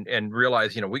mirror and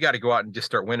realize we got to go out and just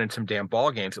start winning some damn ball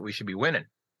games that we should be winning.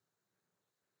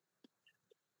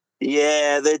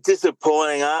 Yeah, they're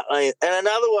disappointing, aren't they? And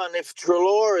another one, if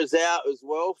Treloar is out as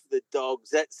well for the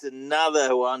Dogs, that's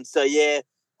another one. So, yeah,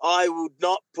 I would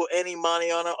not put any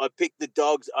money on it. I picked the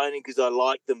Dogs only because I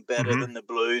like them better than the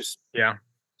Blues. Yeah.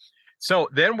 So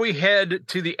then we head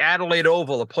to the Adelaide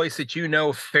Oval, a place that you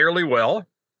know fairly well,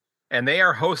 and they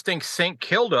are hosting St.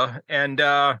 Kilda. And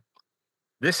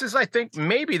this is, I think,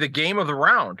 maybe the game of the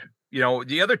round.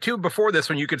 The other two before this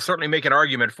one, you could certainly make an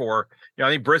argument for. I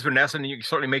think Brisbane, Essendon, you can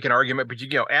certainly make an argument, but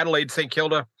Adelaide, St.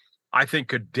 Kilda, I think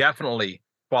could definitely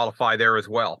qualify there as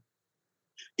well.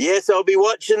 Yes, I'll be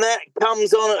watching that.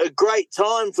 Comes on at a great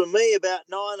time for me, about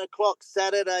 9 o'clock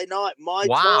Saturday night, my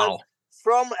time,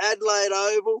 from Adelaide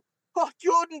Oval. Oh,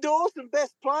 Jordan Dawson,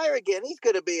 best player again. He's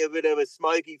going to be a bit of a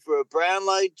smoky for a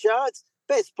Brownlow charts.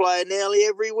 Best player nearly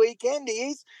every weekend he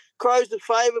is. Crows are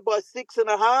favoured by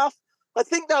 6.5. I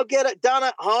think they'll get it done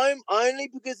at home only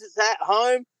because it's at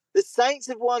home. The Saints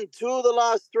have won 2 of the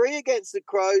last 3 against the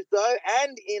Crows, though,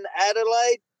 and in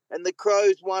Adelaide. And the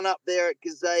Crows won up there at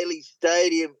Gazali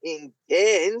Stadium in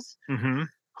Cairns. Mm-hmm.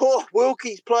 Oh,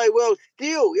 Wilkie's play well.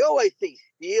 Steele, you always see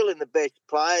Steele in the best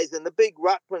players, and the big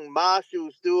ruckman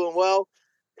Marshall's doing well.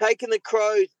 Taking the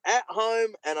Crows at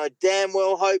home, and I damn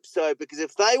well hope so, because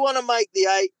if they want to make the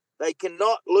 8, they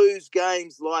cannot lose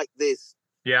games like this.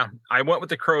 Yeah, I went with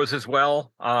the Crows as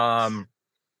well.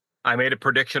 I made a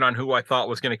prediction on who I thought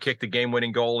was going to kick the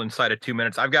game-winning goal inside of 2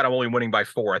 minutes. I've got them only winning by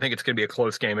 4. I think it's going to be a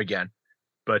close game again.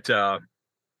 But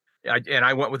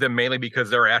I went with them mainly because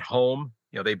they're at home.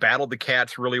 They battled the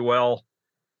Cats really well.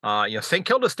 St.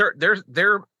 Kilda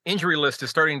their injury list is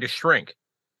starting to shrink.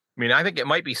 I mean, I think it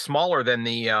might be smaller than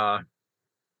the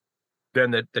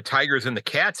Tigers and the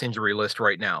Cats injury list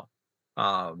right now.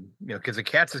 Because the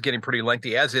Cats is getting pretty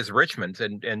lengthy, as is Richmond's,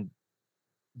 and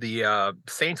the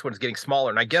Saints one is getting smaller.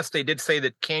 And I guess they did say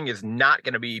that King is not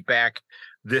going to be back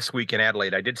this week in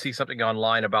Adelaide. I did see something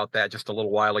online about that just a little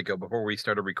while ago before we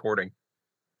started recording.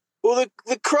 Well,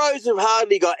 the Crows have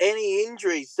hardly got any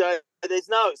injuries, so there's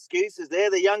no excuses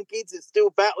there. The young kids are still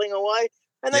battling away,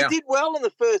 and they did well in the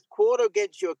first quarter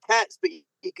against your Cats, but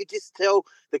you could just tell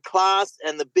the class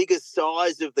and the bigger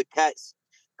size of the Cats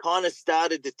kind of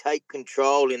started to take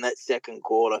control in that second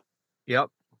quarter. Yep.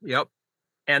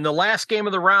 And the last game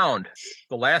of the round,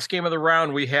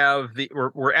 we have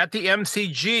we're at the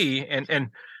MCG, and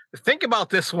think about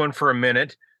this one for a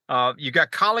minute. You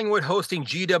got Collingwood hosting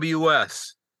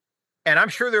GWS, and I'm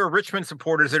sure there are Richmond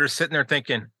supporters that are sitting there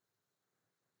thinking,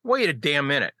 wait a damn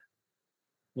minute.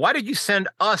 Why did you send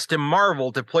us to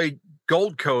Marvel to play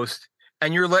Gold Coast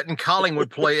and you're letting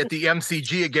Collingwood play at the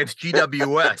MCG against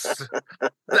GWS.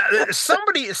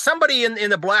 Somebody in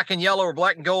the black and yellow or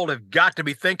black and gold have got to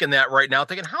be thinking that right now,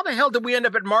 thinking, how the hell did we end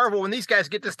up at Marvel when these guys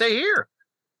get to stay here?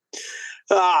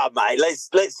 Mate, let's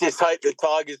just hope the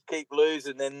Tigers keep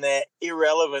losing, then they're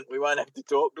irrelevant. We won't have to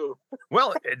talk to them.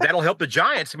 Well, that'll help the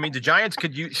Giants. I mean, the Giants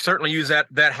could certainly use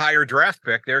that higher draft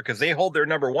pick there because they hold their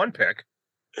number 1 pick.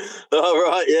 All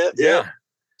right, yeah.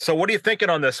 So what are you thinking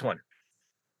on this one?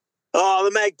 Oh,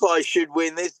 the Magpies should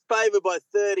win. They're favoured by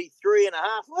 33.5.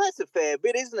 Well, that's a fair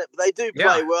bit, isn't it? But they do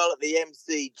play well at the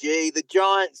MCG. The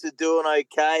Giants are doing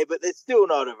okay, but they're still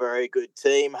not a very good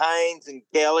team. Haynes and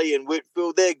Kelly and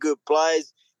Whitfield, they're good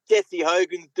players. Jesse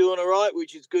Hogan's doing all right,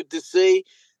 which is good to see.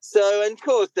 So, and of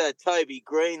course, Toby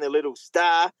Green, the little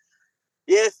star.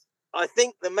 Yes, I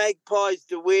think the Magpies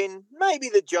to win. Maybe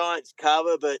the Giants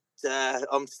cover, but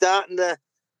I'm starting to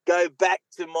go back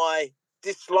to my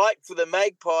dislike for the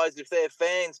Magpies if their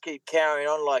fans keep carrying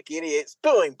on like idiots.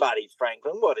 Booing Buddy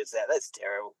Franklin, what is that? That's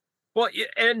terrible. Well,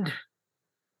 and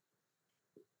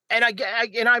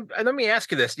let me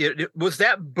ask you this: was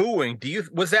that booing?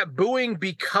 Was that booing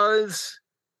because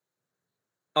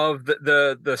of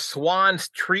the Swans'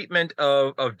 treatment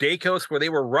of Dacos, where they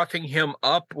were roughing him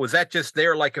up? Was that just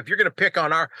there, like, if you're going to pick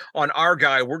on our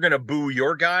guy, we're going to boo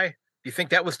your guy? Do you think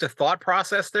that was the thought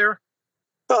process there?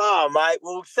 Oh, mate,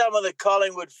 well, some of the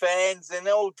Collingwood fans, and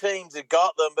all teams have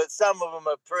got them, but some of them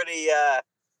are pretty, I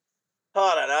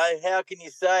don't know, how can you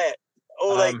say it?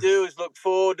 All they do is look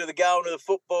forward to going to the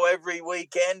football every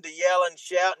weekend to yell and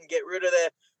shout and get rid of their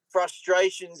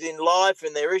frustrations in life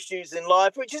and their issues in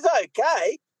life, which is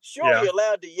okay. Sure, You're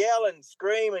allowed to yell and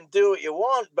scream and do what you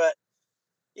want, but,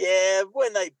 yeah,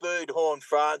 when they booed Horn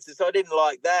Francis, I didn't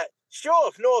like that. Sure,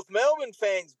 if North Melbourne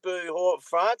fans boo Horn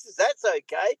Francis, that's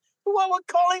okay. But what were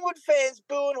Collingwood fans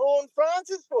booing Horn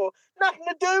Francis for? Nothing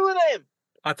to do with them.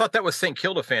 I thought that was St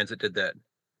Kilda fans that did that.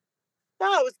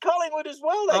 No, it was Collingwood as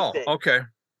well. They said.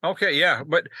 Okay, yeah.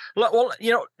 But, well,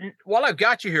 while I've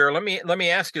got you here, let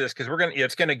me ask you this, because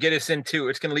it's going to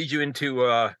lead you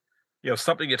into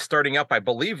something that's starting up, I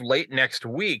believe, late next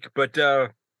week. But do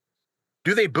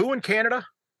they boo in Canada?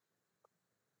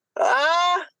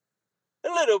 A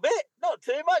little bit, not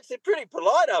too much. They're pretty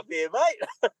polite up here, mate.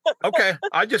 Okay,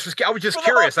 I was just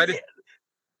curious. They go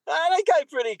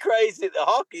pretty crazy at the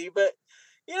hockey, but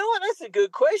you know what? That's a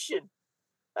good question.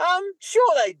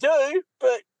 Sure they do,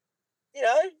 but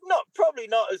probably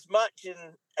not as much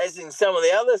as in some of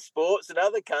the other sports in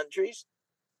other countries.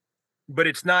 But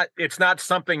it's not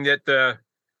something that the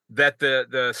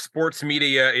sports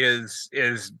media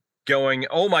is going,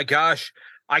 oh my gosh,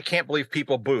 I can't believe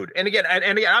people booed. And again,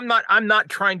 I'm not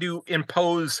trying to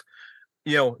impose,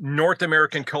 North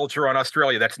American culture on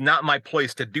Australia. That's not my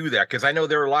place to do that, because I know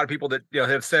there are a lot of people that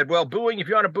have said, well, booing, if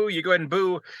you want to boo, you go ahead and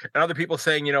boo. And other people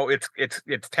saying, it's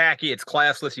tacky, it's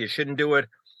classless, you shouldn't do it.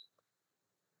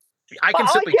 I get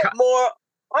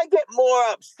more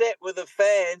upset with the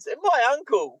fans. And my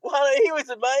uncle, he was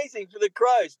amazing for the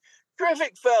Crows.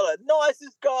 Terrific fella,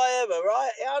 nicest guy ever,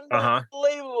 right?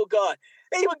 Unbelievable guy.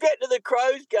 He would get to the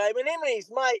Crows game, and him and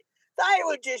his mate, they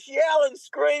would just yell and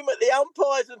scream at the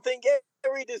umpires and think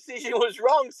every decision was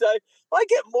wrong. So I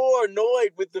get more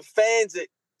annoyed with the fans that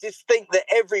just think that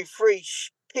every free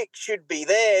kick should be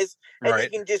theirs. And You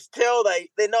can just tell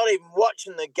they're not even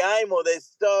watching the game, or they're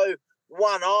so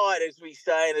one-eyed, as we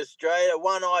say in Australia.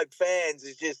 One-eyed fans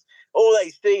is just, all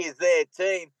they see is their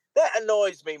team. That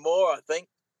annoys me more, I think.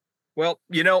 Well,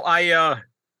 I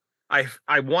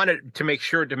wanted to make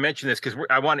sure to mention this because we're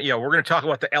going to talk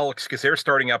about the Elks because they're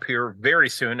starting up here very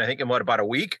soon. I think in about a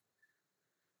week.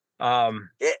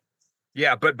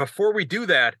 Yeah. But before we do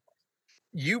that,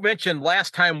 you mentioned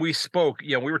last time we spoke,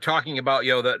 we were talking about,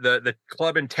 the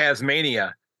club in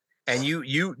Tasmania, and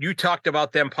you talked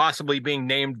about them possibly being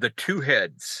named the Two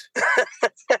Heads.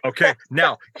 Okay.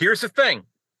 Now here's the thing.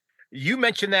 You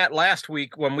mentioned that last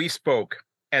week when we spoke.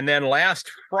 And then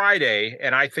last Friday,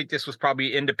 and I think this was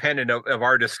probably independent of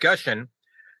our discussion,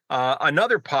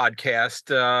 another podcast,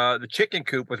 The Chicken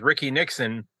Coop with Ricky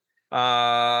Nixon.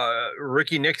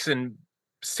 Ricky Nixon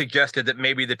suggested that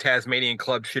maybe the Tasmanian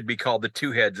club should be called the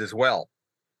Two Heads as well.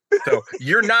 So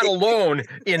you're not alone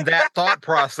in that thought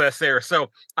process there.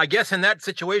 So I guess in that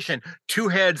situation, two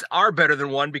heads are better than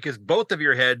one because both of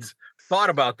your heads thought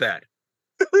about that.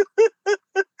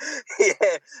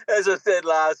 Yeah, as I said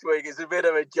last week, it's a bit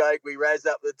of a joke. We razz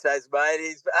up the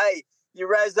Tasmanians, but hey, you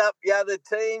razz up the other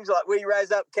teams like we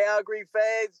razz up Calgary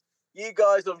fans. You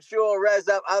guys, I'm sure, razz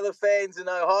up other fans in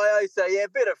Ohio. So yeah, a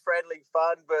bit of friendly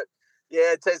fun, but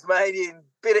yeah, Tasmanian,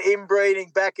 bit of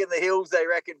inbreeding back in the hills, they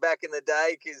reckon, back in the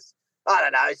day, because I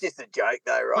don't know. It's just a joke,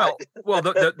 though, right? Well,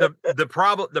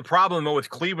 the problem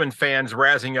with Cleveland fans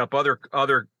razzing up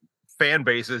other fan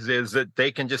bases is that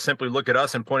they can just simply look at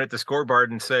us and point at the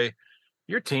scoreboard and say,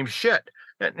 "Your team's shit,"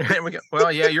 and we go,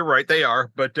 "Well, yeah, you're right, they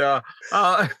are." But well,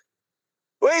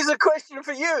 here's a question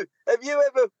for you: have you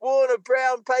ever worn a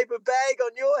brown paper bag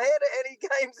on your head at any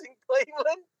games in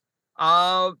Cleveland?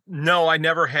 No, I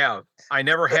never have.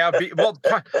 Well,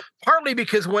 partly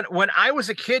because when I was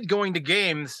a kid going to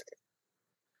games.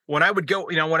 When I would go,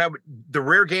 the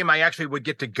rare game I actually would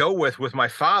get to go with my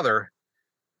father,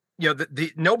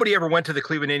 nobody ever went to the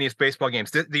Cleveland Indians baseball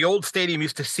games. The old stadium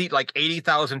used to seat like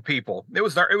 80,000 people. It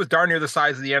was darn near the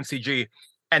size of the MCG,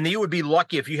 and you would be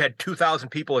lucky if you had 2,000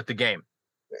 people at the game.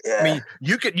 Yeah. I mean,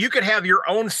 you could have your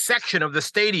own section of the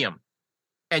stadium,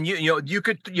 and you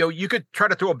could try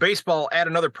to throw a baseball at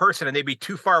another person, and they'd be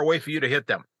too far away for you to hit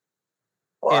them.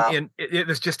 Wow. And it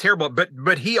was just terrible.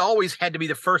 But he always had to be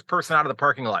the first person out of the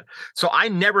parking lot. So I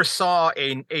never saw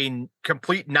a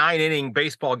complete 9-inning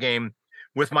baseball game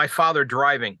with my father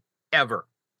driving ever.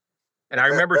 And I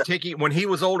remember when he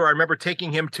was older, I remember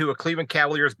taking him to a Cleveland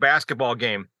Cavaliers basketball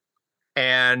game.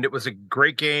 And it was a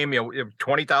great game.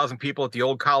 20,000 people at the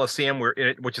old Coliseum,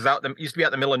 which is used to be out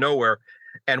in the middle of nowhere.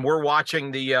 And we're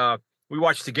watching we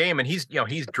watched the game, and he's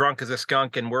drunk as a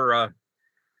skunk, and we're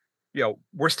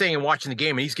staying and watching the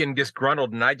game, and he's getting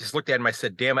disgruntled. And I just looked at him. I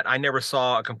said, "Damn it. I never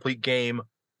saw a complete game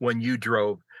when you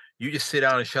drove. You just sit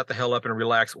down and shut the hell up and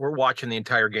relax. We're watching the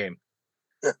entire game."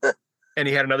 And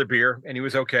he had another beer, and he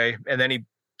was okay. And then he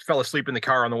fell asleep in the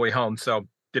car on the way home. So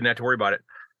didn't have to worry about it.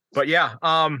 But yeah.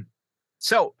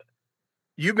 So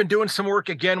you've been doing some work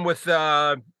again with,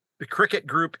 the cricket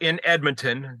group in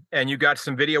Edmonton, and you got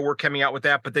some video work coming out with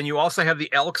that. But then you also have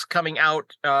the Elks coming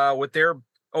out, with their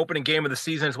opening game of the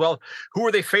season as well. Who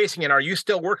are they facing? And are you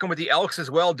still working with the Elks as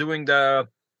well, doing the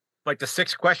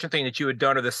 6 question thing that you had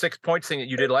done, or the 6 points thing that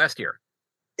you did last year?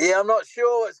 Yeah, I'm not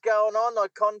sure what's going on. I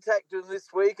contacted them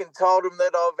this week and told them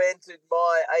that I've entered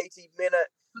my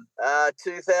 80-minute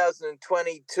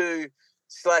 2022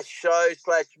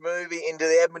 /show/movie into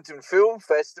the Edmonton Film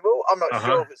Festival. I'm not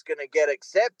sure if it's going to get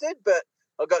accepted, but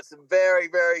I got some very,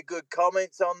 very good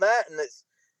comments on that, and it's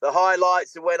the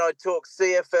highlights of when I talk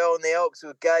CFL and the Elks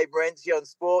with Gabe Renzi on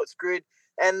Sports Grid,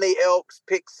 and the Elks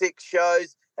Pick 6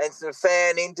 shows and some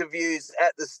fan interviews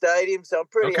at the stadium. So I'm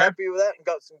pretty happy with that and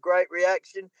got some great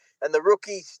reaction. And the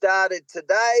rookie started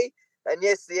today. And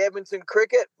yes, the Edmonton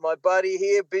Cricket, my buddy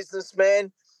here,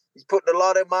 businessman, he's putting a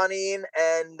lot of money in,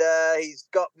 and he's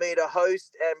got me to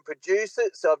host and produce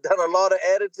it. So I've done a lot of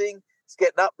editing. It's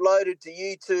getting uploaded to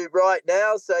YouTube right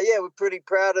now. So, yeah, we're pretty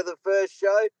proud of the first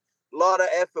show. A lot of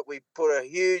effort. We put a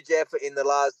huge effort in the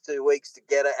last 2 weeks to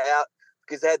get it out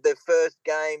because they had their first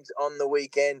games on the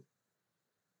weekend.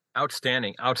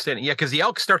 Outstanding. Yeah, because the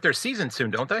Elks start their season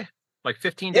soon, don't they? Like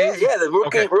 15 days? Yeah,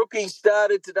 the rookies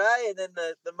started today, and then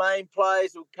the main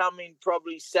players will come in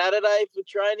probably Saturday for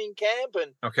training camp,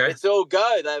 and it's all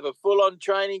go. They have a full-on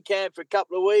training camp for a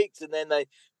couple of weeks, and then they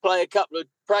play a couple of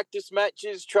practice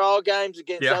matches, trial games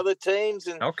against other teams,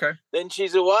 and then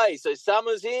she's away. So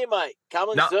summer's here, mate.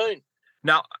 Coming soon.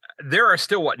 Now, there are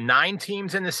still, 9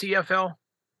 teams in the CFL?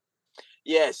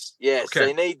 Yes. Okay.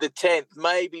 They need the 10th,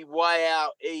 maybe way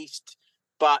out east,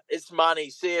 but it's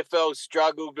money. CFL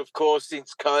struggled, of course,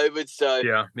 since COVID. So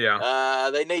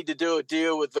they need to do a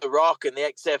deal with The Rock and the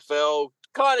XFL,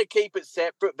 kind of keep it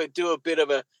separate, but do a bit of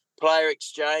a player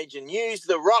exchange and use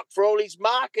The Rock for all his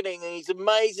marketing and his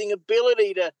amazing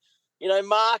ability to,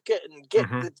 market and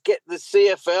get the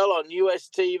CFL on US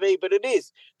TV. But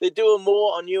they're doing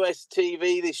more on US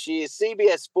TV this year.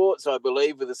 CBS Sports, I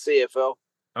believe, with the CFL.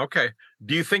 Okay.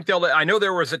 Do you think I know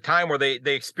there was a time where they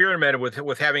experimented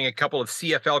with having a couple of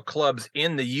CFL clubs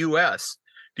in the US.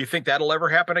 Do you think that'll ever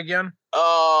happen again?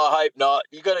 Oh, I hope not.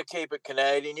 You got to keep it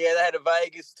Canadian. Yeah, they had a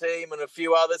Vegas team and a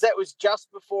few others. That was just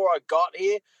before I got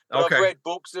here. But I've read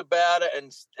books about it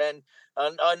and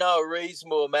I know a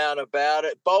reasonable amount about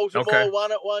it. Baltimore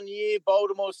won it one year,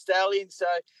 Baltimore Stallions. So,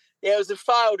 yeah, it was a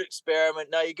failed experiment.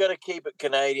 No, you got to keep it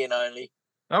Canadian only.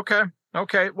 Okay.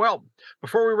 Well,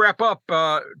 before we wrap up,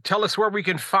 tell us where we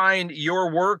can find your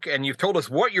work. And you've told us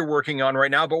what you're working on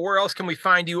right now, but where else can we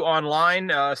find you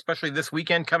online, especially this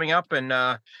weekend coming up and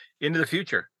into the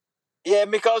future? Yeah,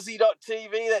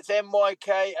 MykAussie.tv. That's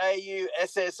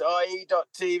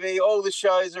MykAussie.tv. All the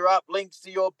shows are up. Links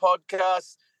to your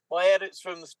podcasts. My edits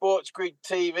from the Sports Grid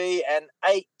TV and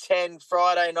 8:10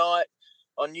 Friday night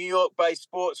on New York-based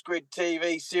Sports Grid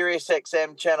TV, Sirius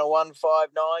XM Channel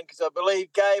 159, because I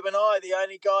believe Gabe and I are the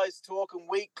only guys talking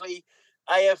weekly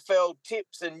AFL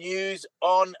tips and news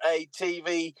on a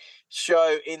TV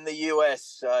show in the US.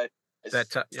 So It's a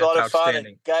that's lot of fun, and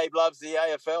outstanding. Gabe loves the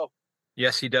AFL.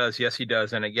 Yes, he does. Yes, he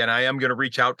does. And again, I am going to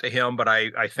reach out to him, but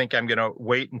I think I'm going to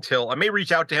wait until I may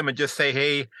reach out to him and just say,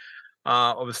 hey,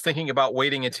 I was thinking about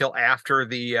waiting until after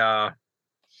the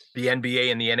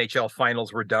NBA and the NHL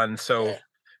finals were done.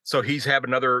 So he's had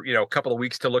another, couple of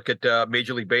weeks to look at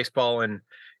Major League Baseball and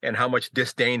how much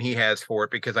disdain he has for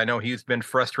it, because I know he's been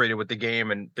frustrated with the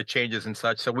game and the changes and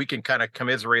such. So we can kind of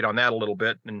commiserate on that a little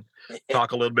bit and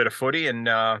talk a little bit of footy and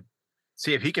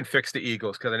see if he can fix the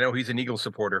Eagles, because I know he's an Eagles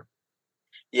supporter.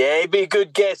 Yeah, he'd be a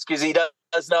good guest because he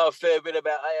does know a fair bit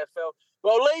about AFL.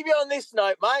 Well, I'll leave you on this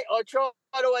note, mate. I try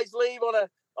to always leave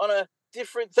on a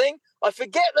different thing. I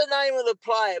forget the name of the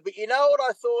player, but you know what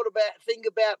I think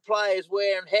about players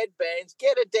wearing headbands?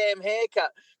 Get a damn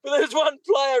haircut. But there's one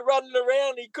player running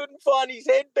around, he couldn't find his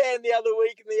headband the other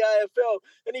week in the AFL,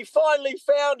 and he finally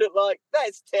found it. Like,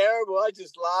 that's terrible. I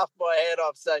just laughed my head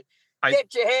off. So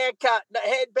get your hair cut.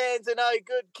 Headbands are no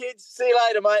good, kids. See you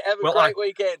later, mate. Have a great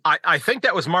weekend. I think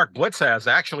that was Mark Blitzaz,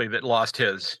 actually, that lost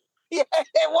his. Yeah,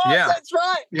 it was. Yeah. That's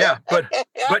right. Yeah,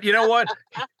 but you know what?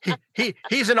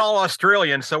 He's an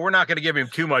all-Australian, so we're not going to give him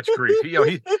too much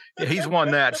grief. He's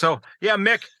won that. So, yeah,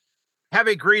 Mick, have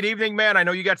a great evening, man. I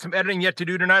know you got some editing yet to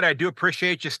do tonight. I do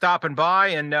appreciate you stopping by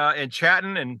and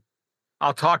chatting, and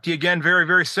I'll talk to you again very,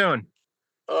 very soon.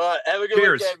 All right. Have a good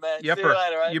weekend, man. Yep, see you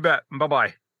later, right? You bet.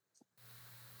 Bye-bye.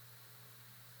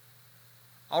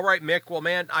 All right, Mick. Well,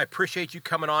 man, I appreciate you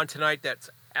coming on tonight. That's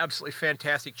absolutely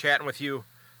fantastic chatting with you.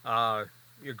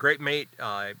 You're a great mate.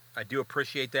 I do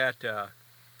appreciate that.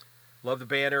 Love the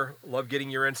banter. Love getting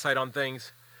your insight on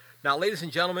things. Now, ladies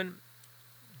and gentlemen,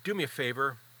 do me a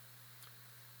favor.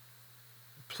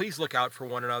 Please look out for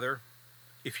one another.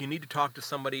 If you need to talk to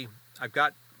somebody, I've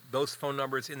got those phone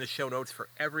numbers in the show notes for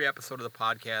every episode of the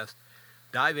podcast.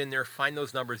 Dive in there, find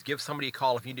those numbers, give somebody a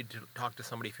call if you need to talk to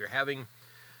somebody. If you're having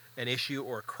an issue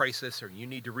or a crisis or you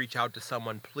need to reach out to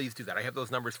someone, please do that. I have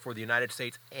those numbers for the United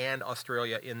States and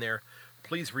Australia in there.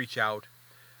 Please reach out.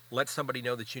 Let somebody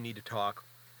know that you need to talk.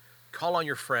 Call on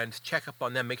your friends. Check up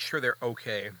on them. Make sure they're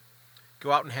okay.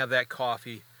 Go out and have that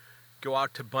coffee. Go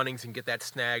out to Bunnings and get that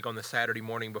snag on the Saturday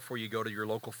morning before you go to your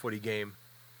local footy game.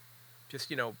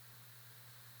 Just,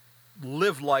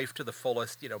 live life to the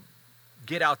fullest.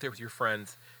 Get out there with your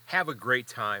friends. Have a great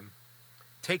time.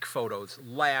 Take photos.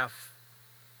 Laugh.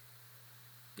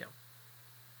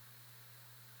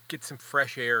 Get some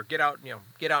fresh air, get out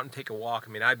and take a walk. I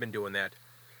mean, I've been doing that.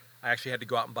 I actually had to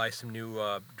go out and buy some new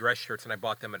dress shirts, and I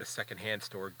bought them at a secondhand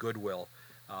store, Goodwill,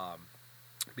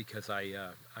 because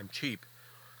I'm cheap.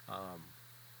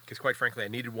 Because quite frankly, I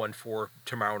needed one for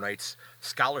tomorrow night's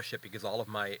scholarship, because all of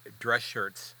my dress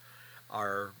shirts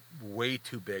are way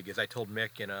too big. As I told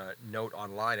Mick in a note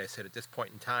online, I said at this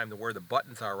point in time, where the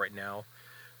buttons are right now,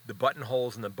 the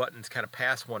buttonholes and the buttons kind of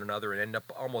pass one another and end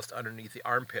up almost underneath the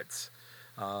armpits.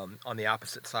 On the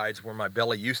opposite sides where my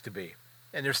belly used to be.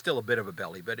 And there's still a bit of a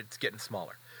belly, but it's getting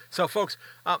smaller. So, folks,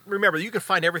 remember, you can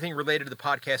find everything related to the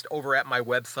podcast over at my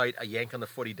website,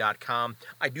 yankonthefooty.com.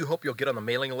 I do hope you'll get on the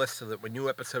mailing list so that when new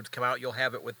episodes come out, you'll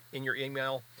have it in your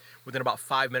email within about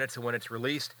 5 minutes of when it's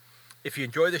released. If you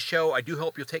enjoy the show, I do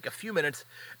hope you'll take a few minutes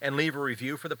and leave a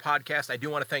review for the podcast. I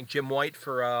do want to thank Jim White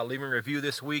for leaving a review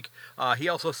this week. He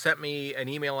also sent me an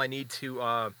email I need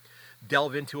to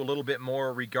delve into a little bit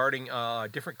more regarding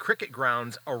different cricket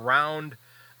grounds around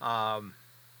the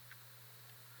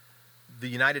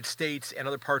United States and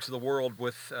other parts of the world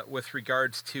with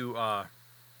regards to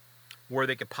where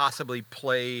they could possibly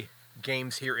play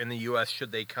games here in the U.S.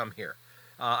 should they come here.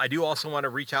 I do also want to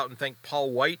reach out and thank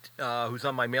Paul White, who's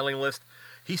on my mailing list.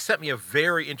 He sent me a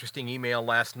very interesting email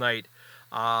last night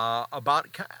about,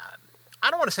 I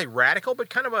don't want to say radical,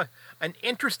 but kind of an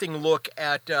interesting look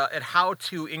at how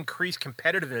to increase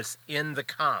competitiveness in the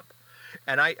comp.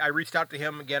 And I reached out to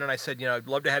him again and I said, I'd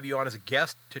love to have you on as a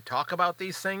guest to talk about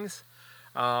these things.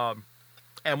 And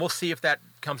we'll see if that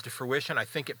comes to fruition. I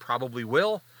think it probably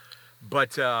will.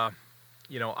 But,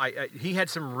 he had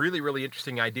some really, really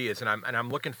interesting ideas, and I'm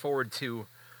looking forward to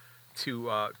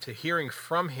hearing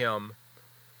from him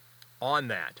on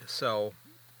that. So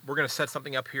we're going to set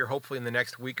something up here, hopefully in the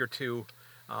next week or two,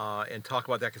 and talk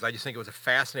about that, because I just think it was a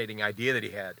fascinating idea that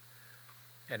he had.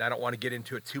 And I don't want to get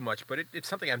into it too much, but it's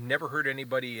something I've never heard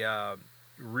anybody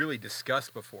really discuss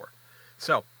before.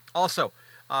 So, also,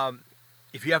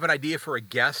 if you have an idea for a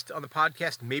guest on the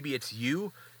podcast, maybe it's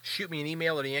you, shoot me an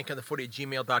email at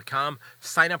yankonthefooty@gmail.com.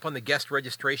 Sign up on the guest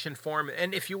registration form.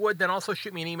 And if you would, then also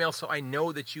shoot me an email so I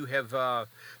know that you have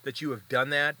done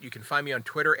that. You can find me on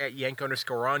Twitter at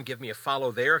 @Yank_on. Give me a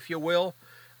follow there if you will.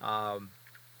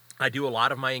 I do a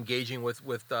lot of my engaging with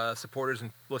supporters and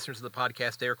listeners of the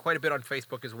podcast there, quite a bit on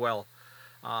Facebook as well.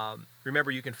 Remember,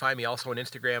 you can find me also on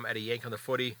Instagram at a Yank on the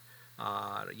Footy,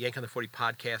 Yank on the Footy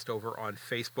podcast over on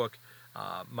Facebook.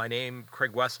 My name,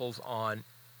 Craig Wessels, on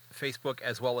Facebook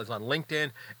as well as on LinkedIn,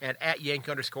 and at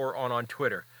Yank_on on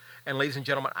Twitter. And ladies and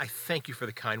gentlemen, I thank you for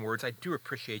the kind words. I do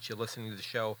appreciate you listening to the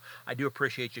show. I do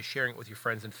appreciate you sharing it with your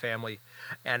friends and family.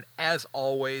 And as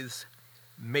always,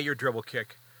 may your dribble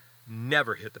kick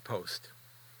never hit the post.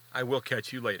 I will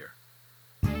catch you later.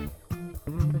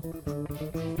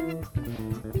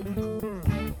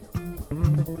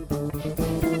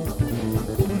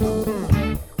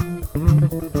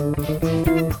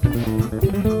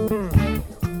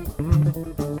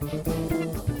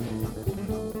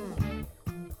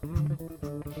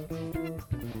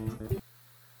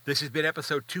 This has been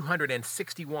episode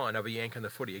 261 of A Yank on the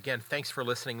Footy. Again, thanks for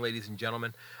listening, ladies and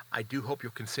gentlemen. I do hope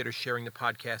you'll consider sharing the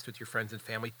podcast with your friends and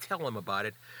family. Tell them about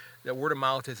it. The word of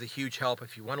mouth is a huge help.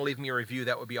 If you want to leave me a review,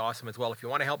 that would be awesome as well. If you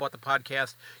want to help out the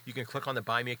podcast, you can click on the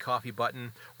Buy Me a Coffee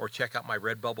button or check out my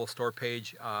Redbubble store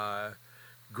page.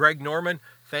 Greg Norman,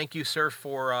 thank you, sir,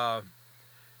 for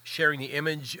sharing the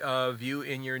image of you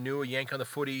in your new Yank on the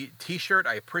Footy t-shirt.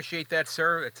 I appreciate that,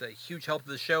 sir. It's a huge help to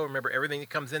the show. Remember, everything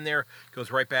that comes in there goes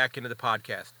right back into the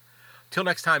podcast. Till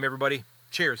next time, everybody.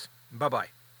 Cheers.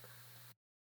 Bye-bye.